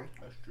scary.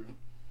 That's true.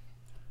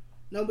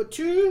 Number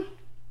 2,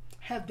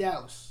 have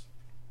Dallas.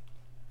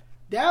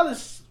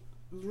 Dallas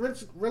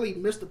really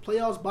missed the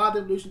playoffs by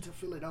their losing to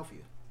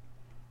Philadelphia.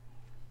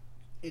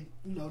 They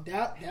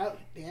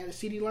added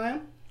CeeDee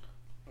Lamb.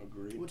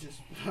 Agreed. Which is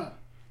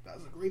that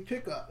was a great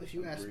pickup if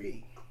you ask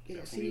me. You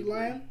got Definitely CeeDee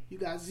Lamb, you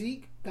got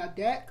Zeke, got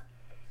Dak.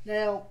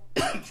 Now,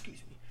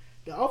 excuse me,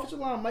 the offensive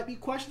line might be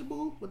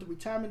questionable with the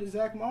retirement of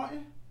Zach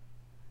Martin,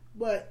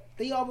 but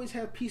they always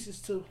have pieces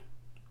to.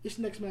 It's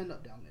next man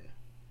up down there.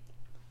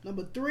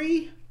 Number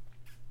 3,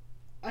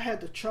 I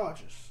had the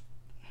Chargers.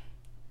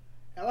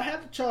 Now I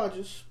had the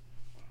Chargers.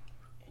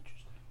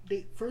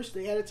 They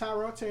added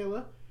Tyrod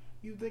Taylor.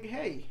 You think,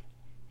 hey,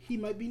 he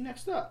might be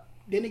next up.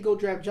 Then they go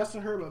draft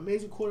Justin Herbert,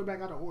 amazing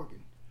quarterback out of Oregon.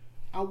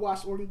 I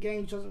watched Oregon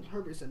games. Justin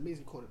Herbert is an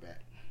amazing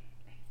quarterback.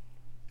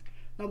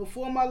 Number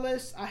 4 on my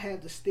list, I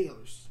have the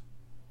Steelers.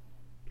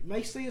 You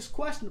may say it's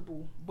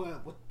questionable,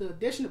 but with the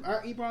addition of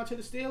Eric Ebron to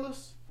the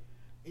Steelers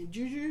and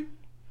Juju,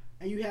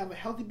 and you have a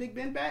healthy Big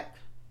Ben back,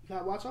 you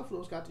gotta watch out for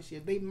those guys this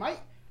year. They might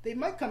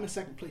come in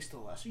second place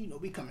to us.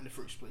 We come in the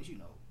first place.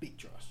 Big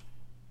trust.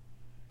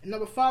 And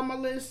number 5 on my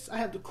list, I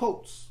have the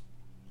Colts.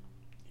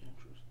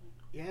 Interesting.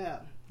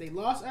 Yeah, they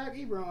lost Eric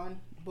Ebron,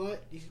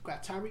 but they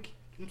got Tyreek.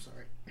 I'm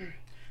sorry.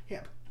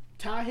 Yeah,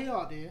 Ty Hill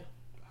out there.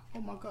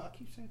 Oh my God, I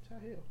keep saying Ty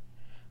Hill.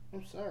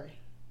 I'm sorry.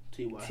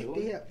 T.Y. Hill?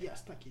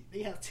 Yes, thank you.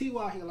 They have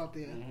T.Y. Hill out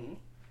there. Mm-hmm.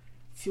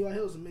 T.Y.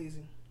 Hill is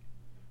amazing.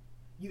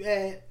 You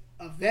add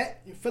a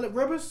vet in Phillip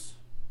Rivers.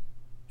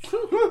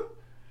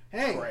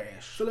 Hey,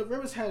 Trash. Phillip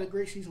Rivers had a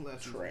great season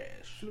last season.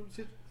 Trash. Phillip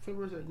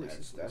Rivers had a great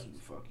season. That's what the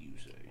fuck you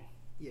say.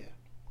 Yeah.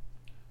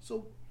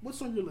 So,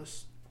 what's on your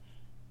list?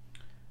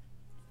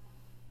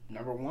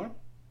 Number 1,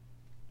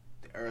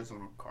 the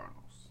Arizona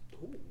Cardinals.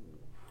 Ooh,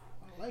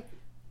 I like it.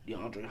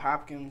 DeAndre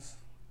Hopkins,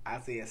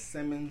 Isaiah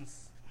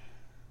Simmons,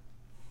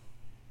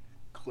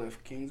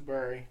 Cliff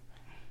Kingsbury.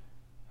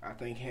 I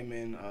think him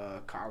and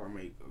Kyler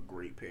make a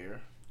great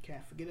pair.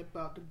 Can't forget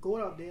about the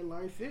goat out there,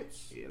 Larry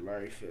Fitz. Yeah,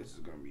 Larry Fitz is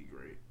going to be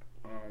great.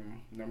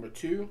 Number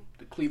 2,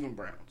 the Cleveland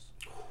Browns.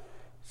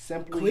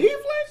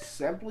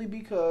 Simply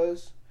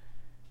because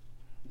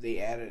they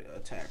added a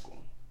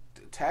tackle.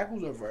 The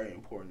tackles are very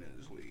important in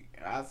this league.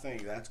 And I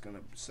think that's going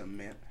to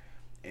cement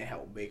and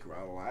help Baker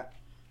out a lot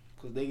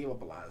because they gave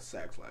up a lot of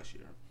sacks last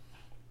year.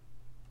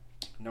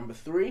 Number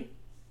 3,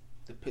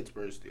 the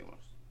Pittsburgh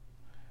Steelers.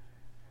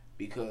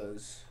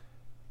 Because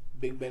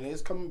Big Ben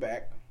is coming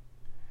back,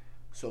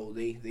 so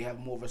they have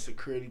more of a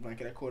security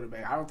blanket at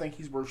quarterback. I don't think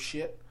he's worth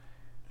shit,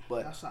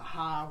 but that's a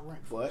high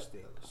rank for the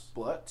Steelers.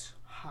 But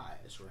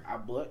highest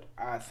rank.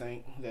 I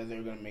think that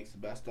they're gonna make the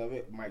best of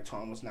it. Mike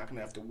Tomlin's not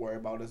gonna have to worry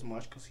about as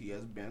much because he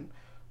has been,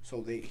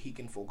 so he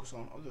can focus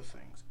on other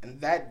things.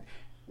 And that,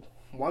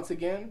 once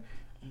again,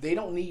 they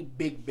don't need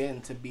Big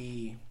Ben to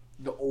be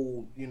the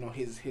old,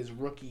 his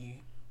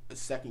rookie,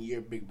 second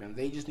year Big Ben.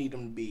 They just need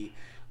him to be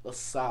a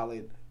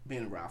solid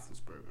Ben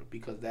Roethlisberger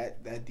because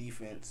that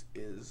defense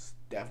is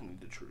definitely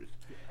the truth.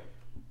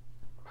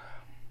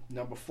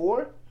 Number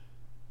 4,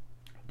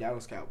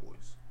 Dallas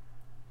Cowboys.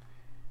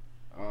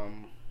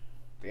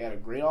 They had a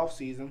great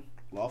offseason.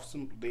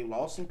 They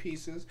lost some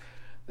pieces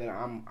that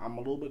I'm a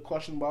little bit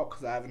questioned about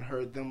because I haven't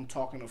heard them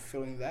talking of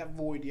filling that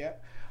void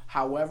yet.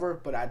 However,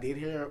 but I did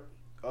hear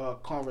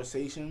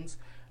conversations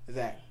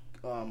that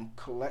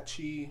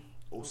Kelechi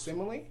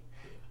Osemele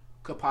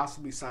could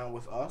possibly sign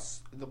with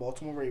us, the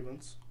Baltimore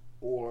Ravens,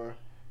 or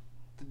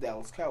the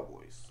Dallas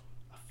Cowboys.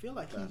 I feel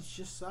like he's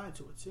just signed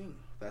to a team.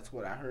 That's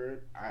what I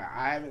heard.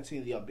 I haven't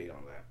seen the update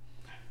on that.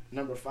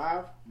 Number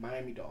 5,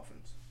 Miami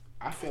Dolphins.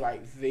 I feel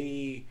like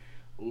they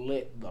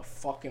lit the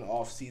fucking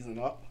off season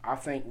up. I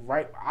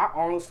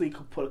honestly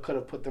could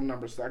have put them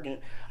number 2nd.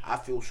 I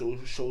feel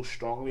so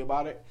strongly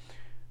about it.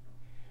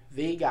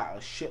 They got a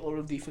shitload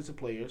of defensive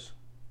players.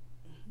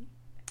 Mm-hmm.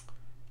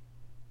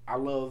 I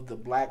love the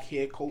black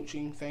head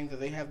coaching thing that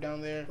they have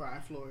down there.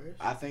 Brian Flores.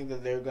 I think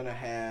that they're gonna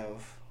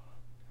have.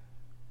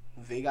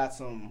 They got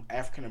some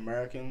African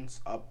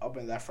Americans up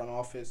in that front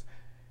office,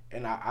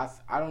 and I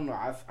don't know.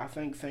 I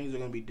think things are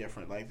gonna be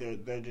different. Like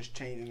they're just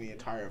changing the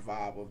entire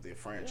vibe of their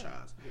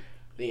franchise. Yeah.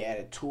 They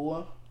added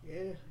Tua.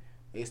 Yeah.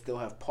 They still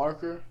have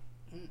Parker.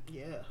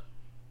 Yeah.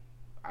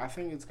 I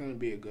think it's gonna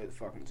be a good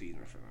fucking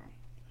season for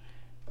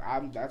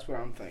them. That's what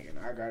I'm thinking.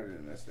 I got it,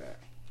 and that's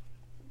that.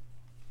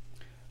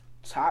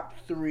 Top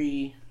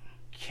 3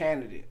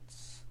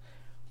 candidates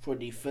for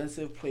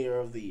Defensive Player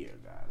of the Year,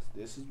 guys.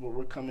 This is what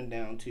we're coming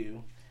down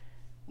to.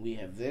 we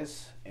have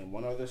this and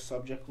one other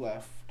subject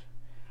left.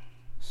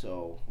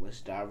 So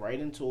let's dive right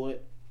into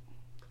it.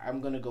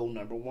 I'm going to go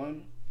number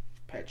 1,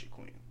 Patrick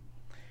Queen.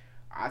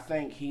 I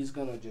think he's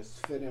going to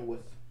just fit in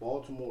with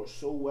Baltimore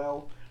so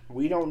well.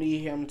 We don't need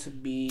him to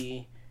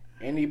be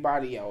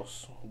anybody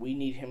else. We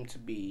need him to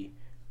be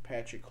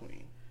Patrick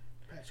Queen.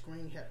 Patrick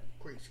Queen had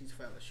a great season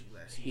for LSU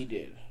last season. He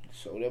did.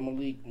 So that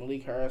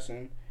Malik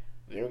Harrison,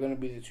 they're going to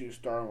be the 2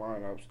 starting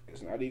lineups.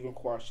 It's not even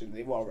questioned.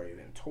 They've already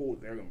been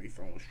told they're going to be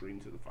thrown straight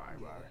into the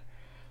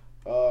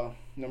fire.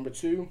 Number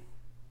 2,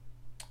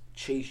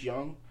 Chase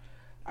Young.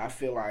 I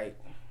feel like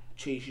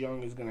Chase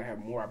Young is going to have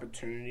more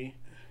opportunity.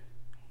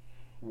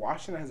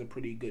 Washington has a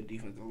pretty good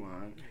defensive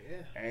line.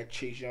 Yeah. At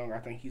Chase Young, I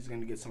think he's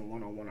going to get some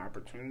one-on-one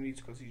opportunities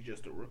because he's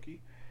just a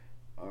rookie.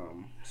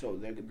 So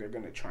they're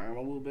going to try him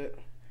a little bit.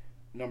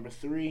 Number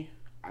 3,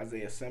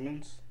 Isaiah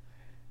Simmons.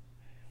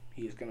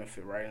 He's going to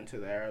fit right into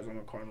the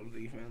Arizona Cardinals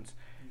defense.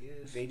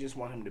 Yes. They just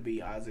want him to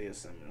be Isaiah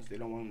Simmons. They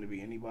don't want him to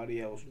be anybody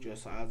else,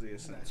 just Isaiah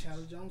Simmons.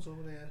 Chandler Jones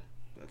over there.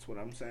 That's what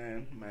I'm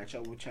saying. Match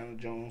up with Chandler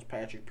Jones,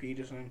 Patrick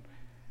Peterson.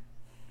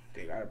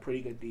 They got a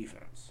pretty good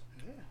defense.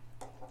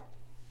 Yeah.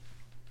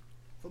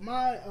 For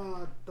my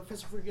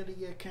Defensive Rookie of the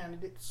Year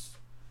candidates,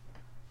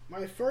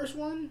 my first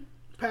one,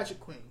 Patrick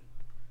Queen.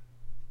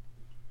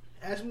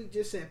 As we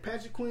just said,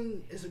 Patrick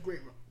Queen is a great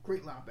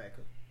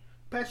linebacker.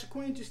 Patrick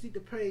Queen just need to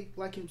play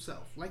like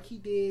himself, like he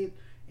did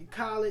in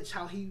college,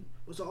 how he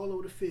was all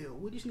over the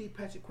field. We just need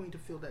Patrick Queen to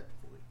fill that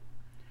void.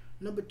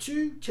 Number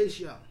 2, Chase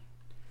Young.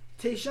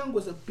 Chase Young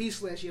was a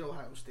beast last year at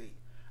Ohio State.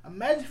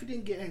 Imagine if he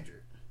didn't get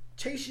injured.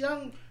 Chase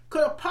Young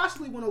could have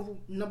possibly went over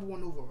number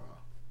 1 overall.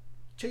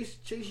 Chase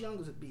Young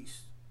is a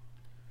beast.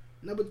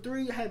 Number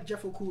 3, I have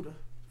Jeff Okudah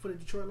for the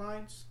Detroit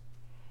Lions.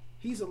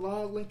 He's a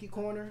long, lengthy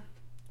corner.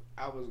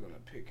 I was going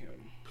to pick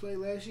him. Played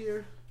last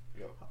year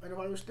at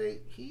Ohio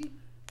State. He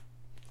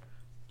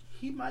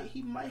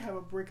might have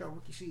a breakout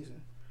rookie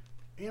season.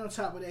 And on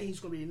top of that, he's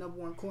going to be the number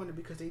 1 corner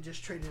because they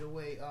just traded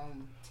away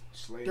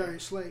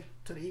Darius Slay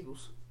to the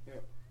Eagles.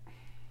 Yep.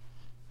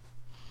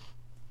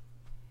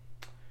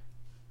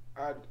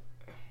 I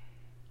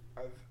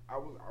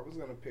was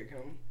gonna pick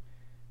him,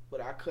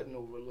 but I couldn't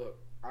overlook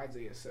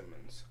Isaiah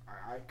Simmons.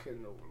 I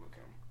couldn't overlook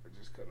him. I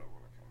just couldn't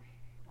overlook him.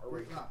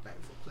 Great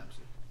linebacker for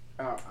Clemson.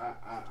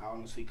 I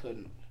honestly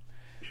couldn't.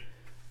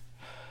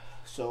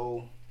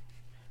 So,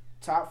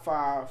 top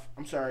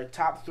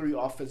 3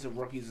 offensive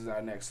rookies is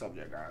our next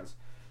subject, guys.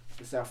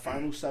 It's our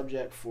final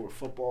subject for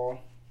football.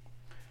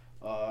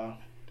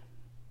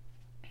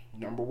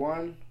 Number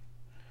 1,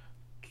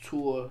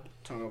 Tua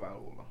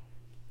Tagovailoa.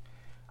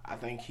 I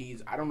think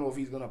I don't know if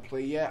he's going to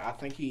play yet. I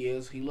think he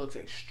is. He looks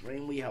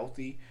extremely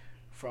healthy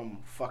from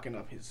fucking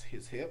up his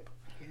hip.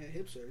 Yeah,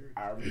 hip surgery.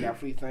 I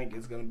definitely think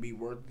it's going to be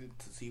worth it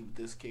to see what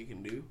this kid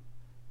can do.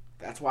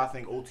 That's why I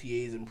think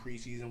OTAs in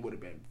preseason would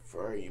have been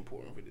very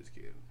important for this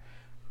kid.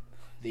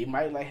 They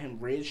might let him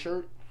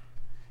redshirt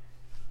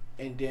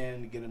and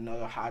then get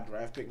another high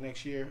draft pick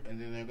next year,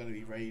 and then they're going to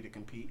be ready to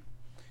compete.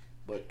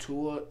 But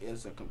Tua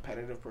is a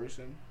competitive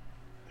person.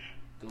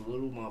 The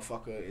little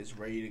motherfucker is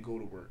ready to go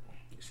to work.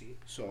 You see?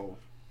 So,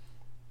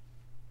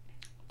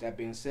 that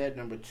being said,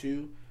 number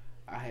 2,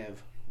 I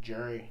have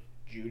Jerry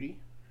Jeudy.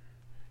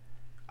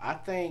 I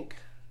think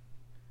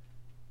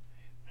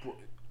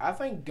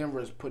Denver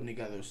is putting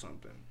together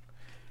something.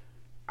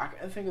 I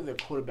can't think of their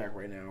quarterback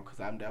right now because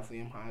I'm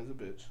definitely high as a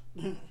bitch.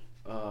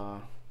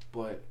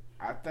 But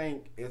I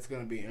think it's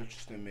going to be an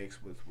interesting mix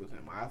with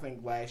him. I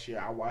think last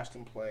year I watched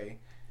him play,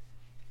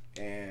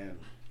 and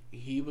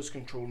he was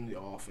controlling the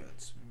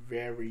offense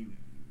very,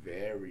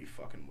 very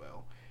fucking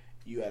well.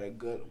 You had a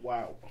good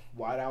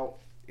wideout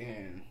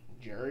in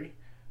Jerry.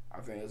 I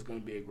think it's going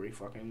to be a great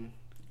fucking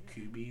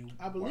QB.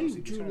 I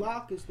believe Drew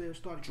Lock is their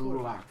starting Drew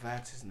quarterback. Lock,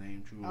 that's his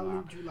name. Drew I Lock.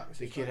 believe Drew Lock is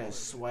The his kid starting has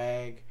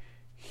swag.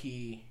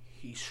 He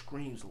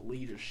screams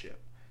leadership.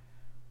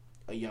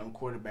 A young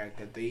quarterback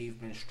that they've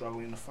been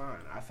struggling to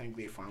find. I think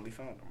they finally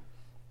found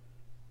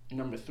him.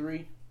 Number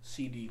 3,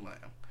 CD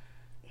Lamb.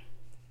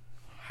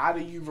 How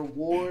do you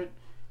reward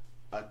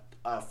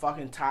a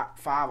fucking top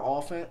 5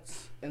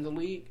 offense in the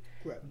league?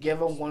 Correct.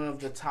 Give him one of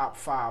the top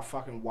 5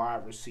 fucking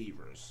wide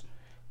receivers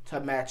to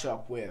match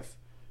up with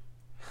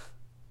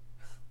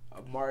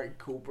Amari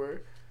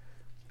Cooper.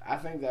 I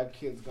think that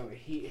kid's gonna.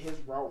 His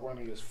route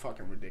running is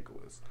fucking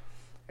ridiculous,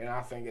 and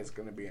I think it's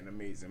gonna be an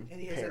amazing. And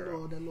he has that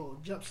little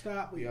jump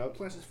stop where he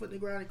plants his foot in the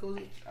ground and goes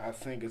in. I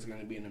think it's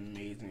gonna be an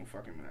amazing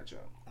fucking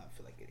matchup. I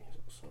feel like it is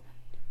also.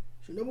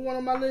 So number 1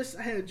 on my list,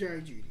 I had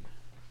Jerry Jeudy.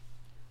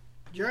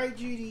 Jerry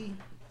Jeudy,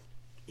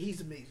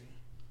 he's amazing.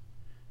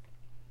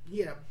 He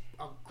had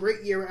a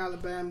great year at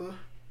Alabama.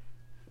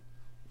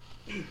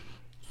 Excuse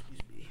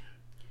me.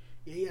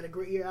 Yeah, he had a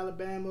great year at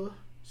Alabama.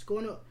 He's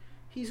going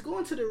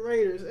to the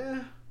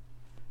Raiders.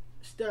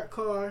 Start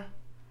car.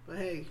 But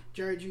hey,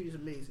 Jerry Jeudy's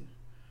amazing.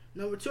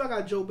 Number 2, I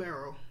got Joe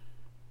Burrow.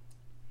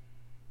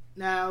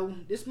 Now,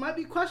 this might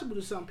be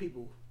questionable to some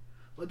people.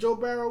 But Joe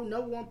Burrow,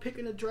 number 1 pick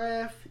in the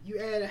draft. You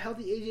add a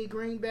healthy AJ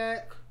Green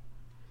back.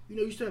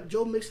 You still have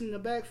Joe Mixon in the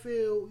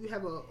backfield. You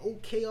have an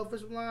okay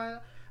offensive line.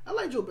 I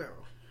like Joe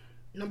Burrow.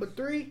 Number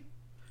 3,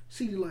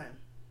 CeeDee Lamb.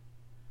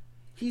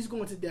 He's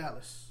going to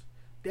Dallas.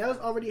 Dallas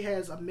already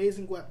has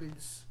amazing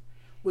weapons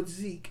with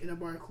Zeke and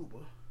Amari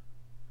Cooper.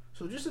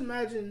 So just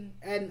imagine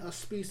adding a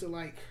speedster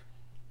like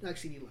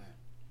CeeDee Lamb.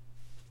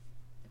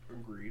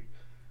 Agreed.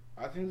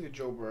 I think the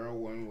Joe Burrow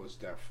one was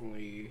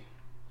definitely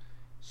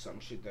some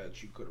shit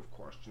that you could have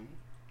questioned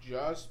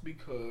just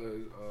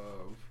because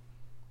of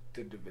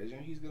the division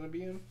he's going to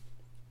be in.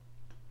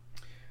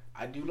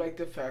 I do like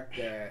the fact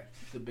that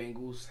the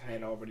Bengals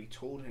had already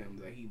told him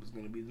that he was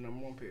going to be the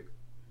number 1 pick.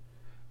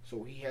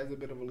 So he has a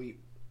bit of a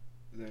leap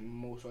than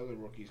most other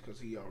rookies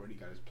because he already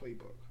got his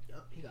playbook.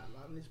 Yep, he got a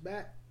lot in his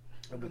back.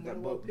 But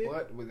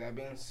with that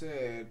being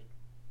said,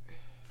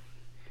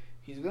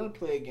 he's going to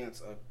play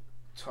against a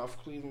tough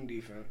Cleveland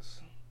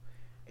defense,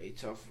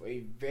 a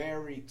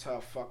very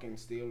tough fucking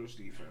Steelers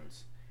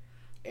defense,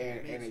 and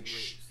an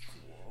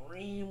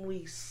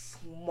extremely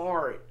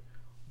smart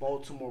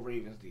Baltimore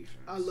Ravens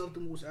defense. I love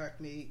the moves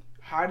Eric made.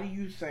 How do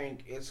you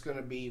think it's going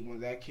to be when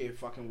that kid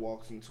fucking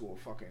walks into a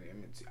fucking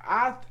MT?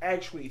 I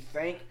actually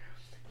think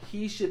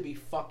he should be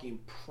fucking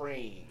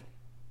praying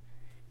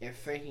and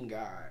thanking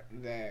God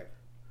that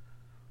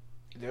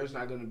there's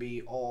not going to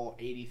be all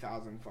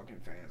 80,000 fucking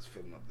fans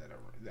filling up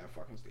that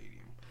fucking stadium.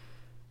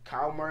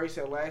 Kyle Murray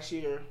said last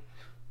year,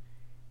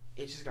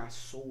 it just got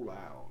so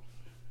loud.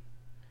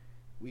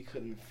 We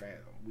couldn't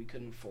fathom. We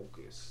couldn't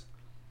focus.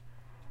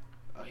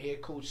 A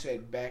head coach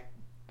said back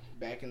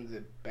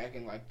in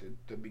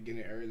the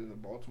beginning areas of the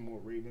Baltimore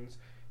Ravens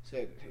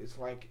said it's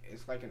like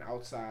an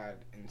outside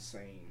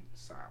insane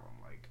asylum.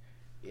 Like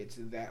it's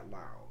that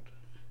loud.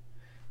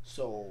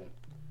 So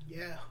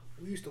yeah,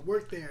 we used to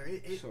work there.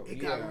 It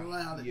got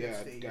loud at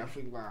that stadium. Yeah,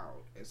 definitely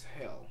loud as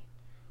hell.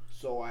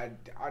 So I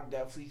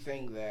definitely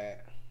think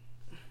that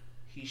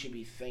he should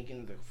be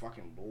thanking the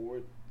fucking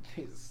Lord,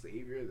 his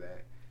Savior,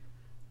 that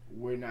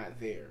we're not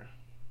there.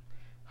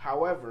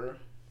 However,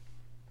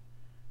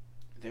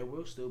 there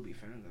will still be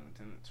fans in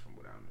attendance from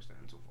what I understand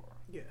so far.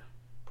 Yeah.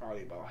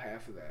 Probably about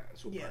half of that.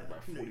 So yeah, probably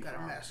about 45. You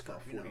gotta mask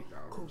up, 40,000.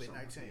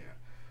 COVID-19. Yeah.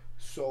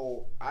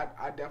 So I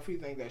definitely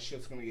think that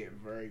shit's gonna get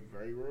very,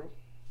 very real.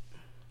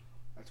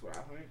 That's what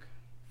I think.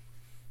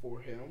 For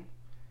him.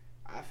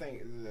 I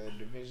think the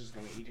division's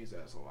gonna eat his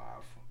ass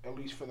alive. At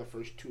least for the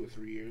first 2 or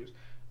 3 years.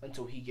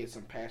 Until he gets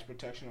some pass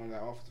protection on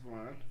that offensive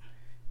line.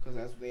 Because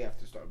that's what they have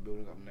to start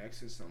building up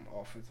next, is some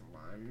offensive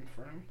linemen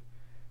for him.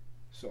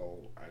 So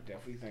I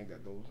definitely think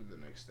that those are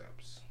the next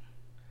steps.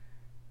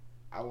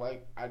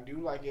 I do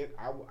like it.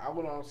 I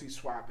would honestly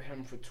swap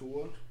him for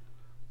Tua,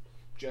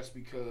 just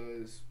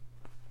because,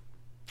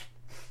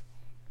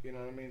 you know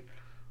what I mean.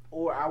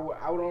 Or I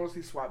would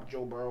honestly swap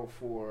Joe Burrow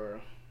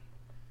for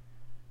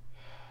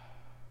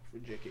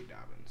J.K.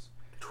 Dobbins.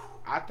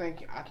 I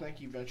think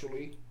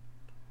eventually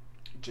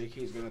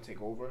J.K. is gonna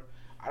take over.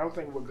 I don't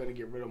think we're gonna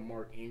get rid of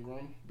Mark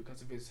Ingram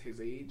because of his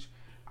age.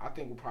 I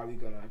think we're probably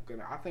gonna.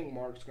 I think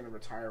Mark's gonna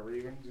retire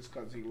Raven just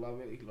because he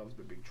loves it. He loves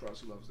the big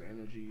trust. He loves the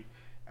energy.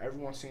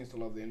 Everyone seems to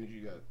love the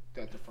energy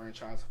that the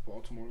franchise of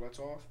Baltimore lets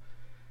off.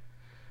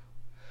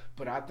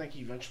 But I think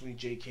eventually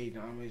J.K.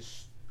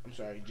 Dobbins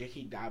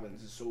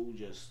is so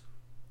just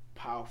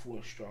powerful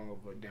and strong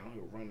of a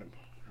downhill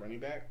running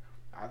back.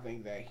 I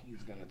think that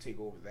he's gonna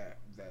take over that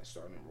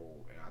starting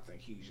role, and I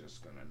think he's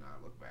just gonna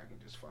not look back and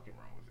just fucking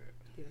run with it.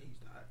 Yeah,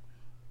 he's not.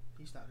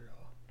 He's not at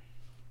all.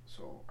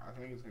 So I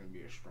think it's gonna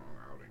be a strong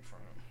outing for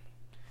him.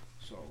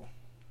 So,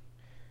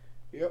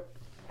 yep.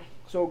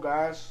 So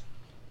guys,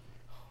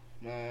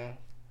 man,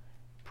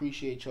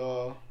 appreciate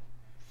y'all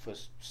for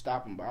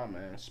stopping by,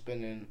 man.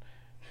 Spending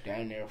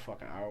down there a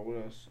fucking hour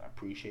with us. I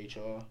appreciate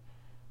y'all.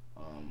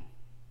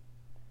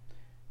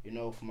 You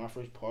know, for my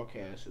first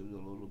podcast, it was a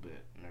little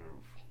bit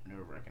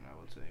nerve-wracking, I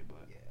would say,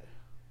 but yeah.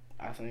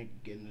 I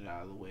think getting it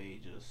out of the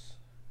way, just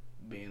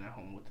being at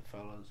home with the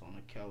fellas on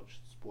the couch,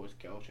 sports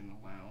couch in the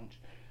lounge,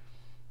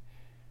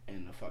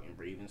 in the fucking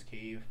Ravens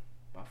cave,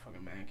 my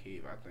fucking man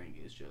cave, I think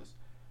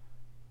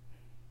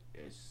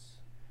it's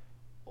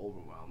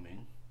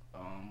overwhelming,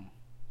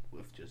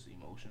 with just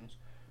emotions.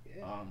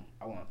 Yeah.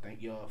 I want to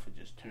thank y'all for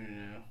just tuning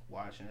in,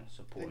 watching,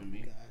 supporting thank me.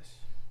 You guys.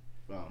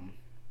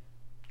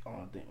 I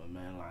want to thank my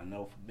man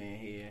Lionel for being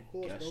here,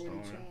 guest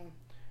starring.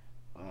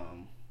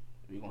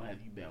 We're gonna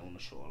have you back on the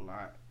show a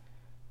lot.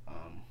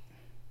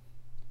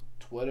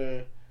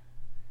 Twitter,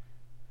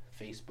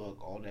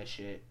 Facebook, all that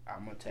shit.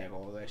 I'm gonna tag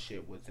all that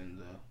shit within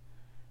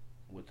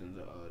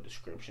the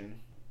description.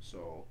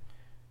 So,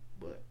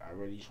 but I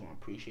really just want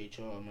to appreciate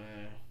y'all,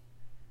 man.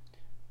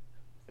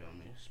 Feel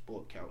me?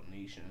 Sport Couch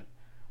Nation.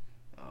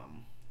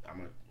 I'm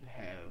gonna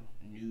have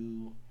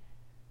new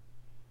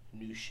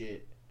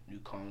shit, new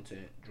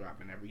content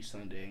dropping every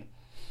Sunday.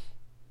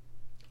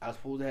 I was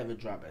supposed to have it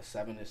drop at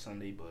 7 this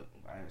Sunday, but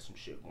I had some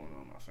shit going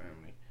on in my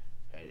family.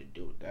 I had to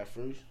deal with that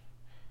first.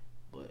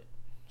 But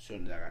as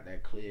soon as I got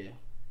that clear,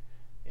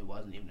 it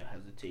wasn't even a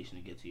hesitation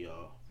to get to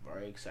y'all.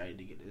 Very excited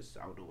to get this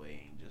out of the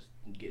way and just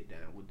get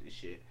down with this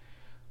shit.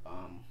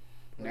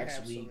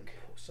 Next week,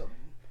 some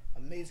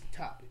amazing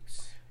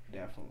topics.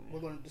 Definitely.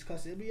 We're going to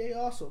discuss the NBA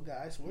also,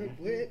 guys. We're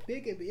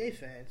big NBA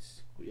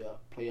fans. We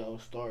up.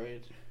 Playoffs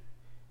started.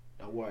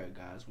 Don't worry,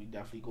 guys. We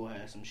definitely gonna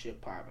have some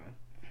shit popping.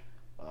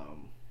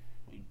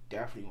 We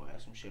definitely gonna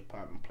have some shit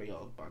popping.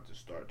 Playoffs about to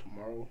start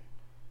tomorrow,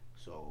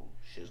 so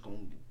shit's gonna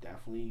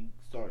definitely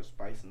start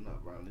spicing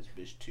up around this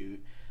bitch too.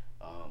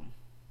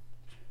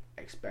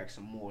 Expect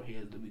some more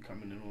here to be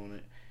coming in on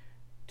it.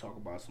 Talk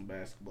about some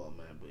basketball,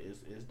 man. But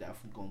it's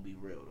definitely gonna be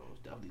real though.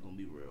 It's definitely gonna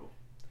be real.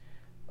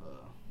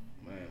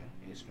 Man,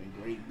 it's been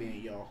great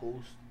being y'all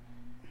host.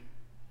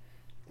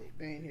 Great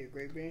being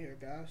here,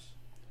 guys.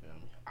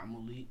 I'm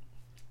Elite.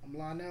 I'm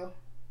Lionel.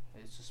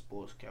 It's the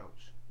Sports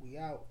Couch. We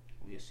out.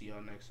 We'll see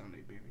y'all next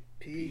Sunday, baby.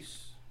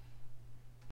 Peace.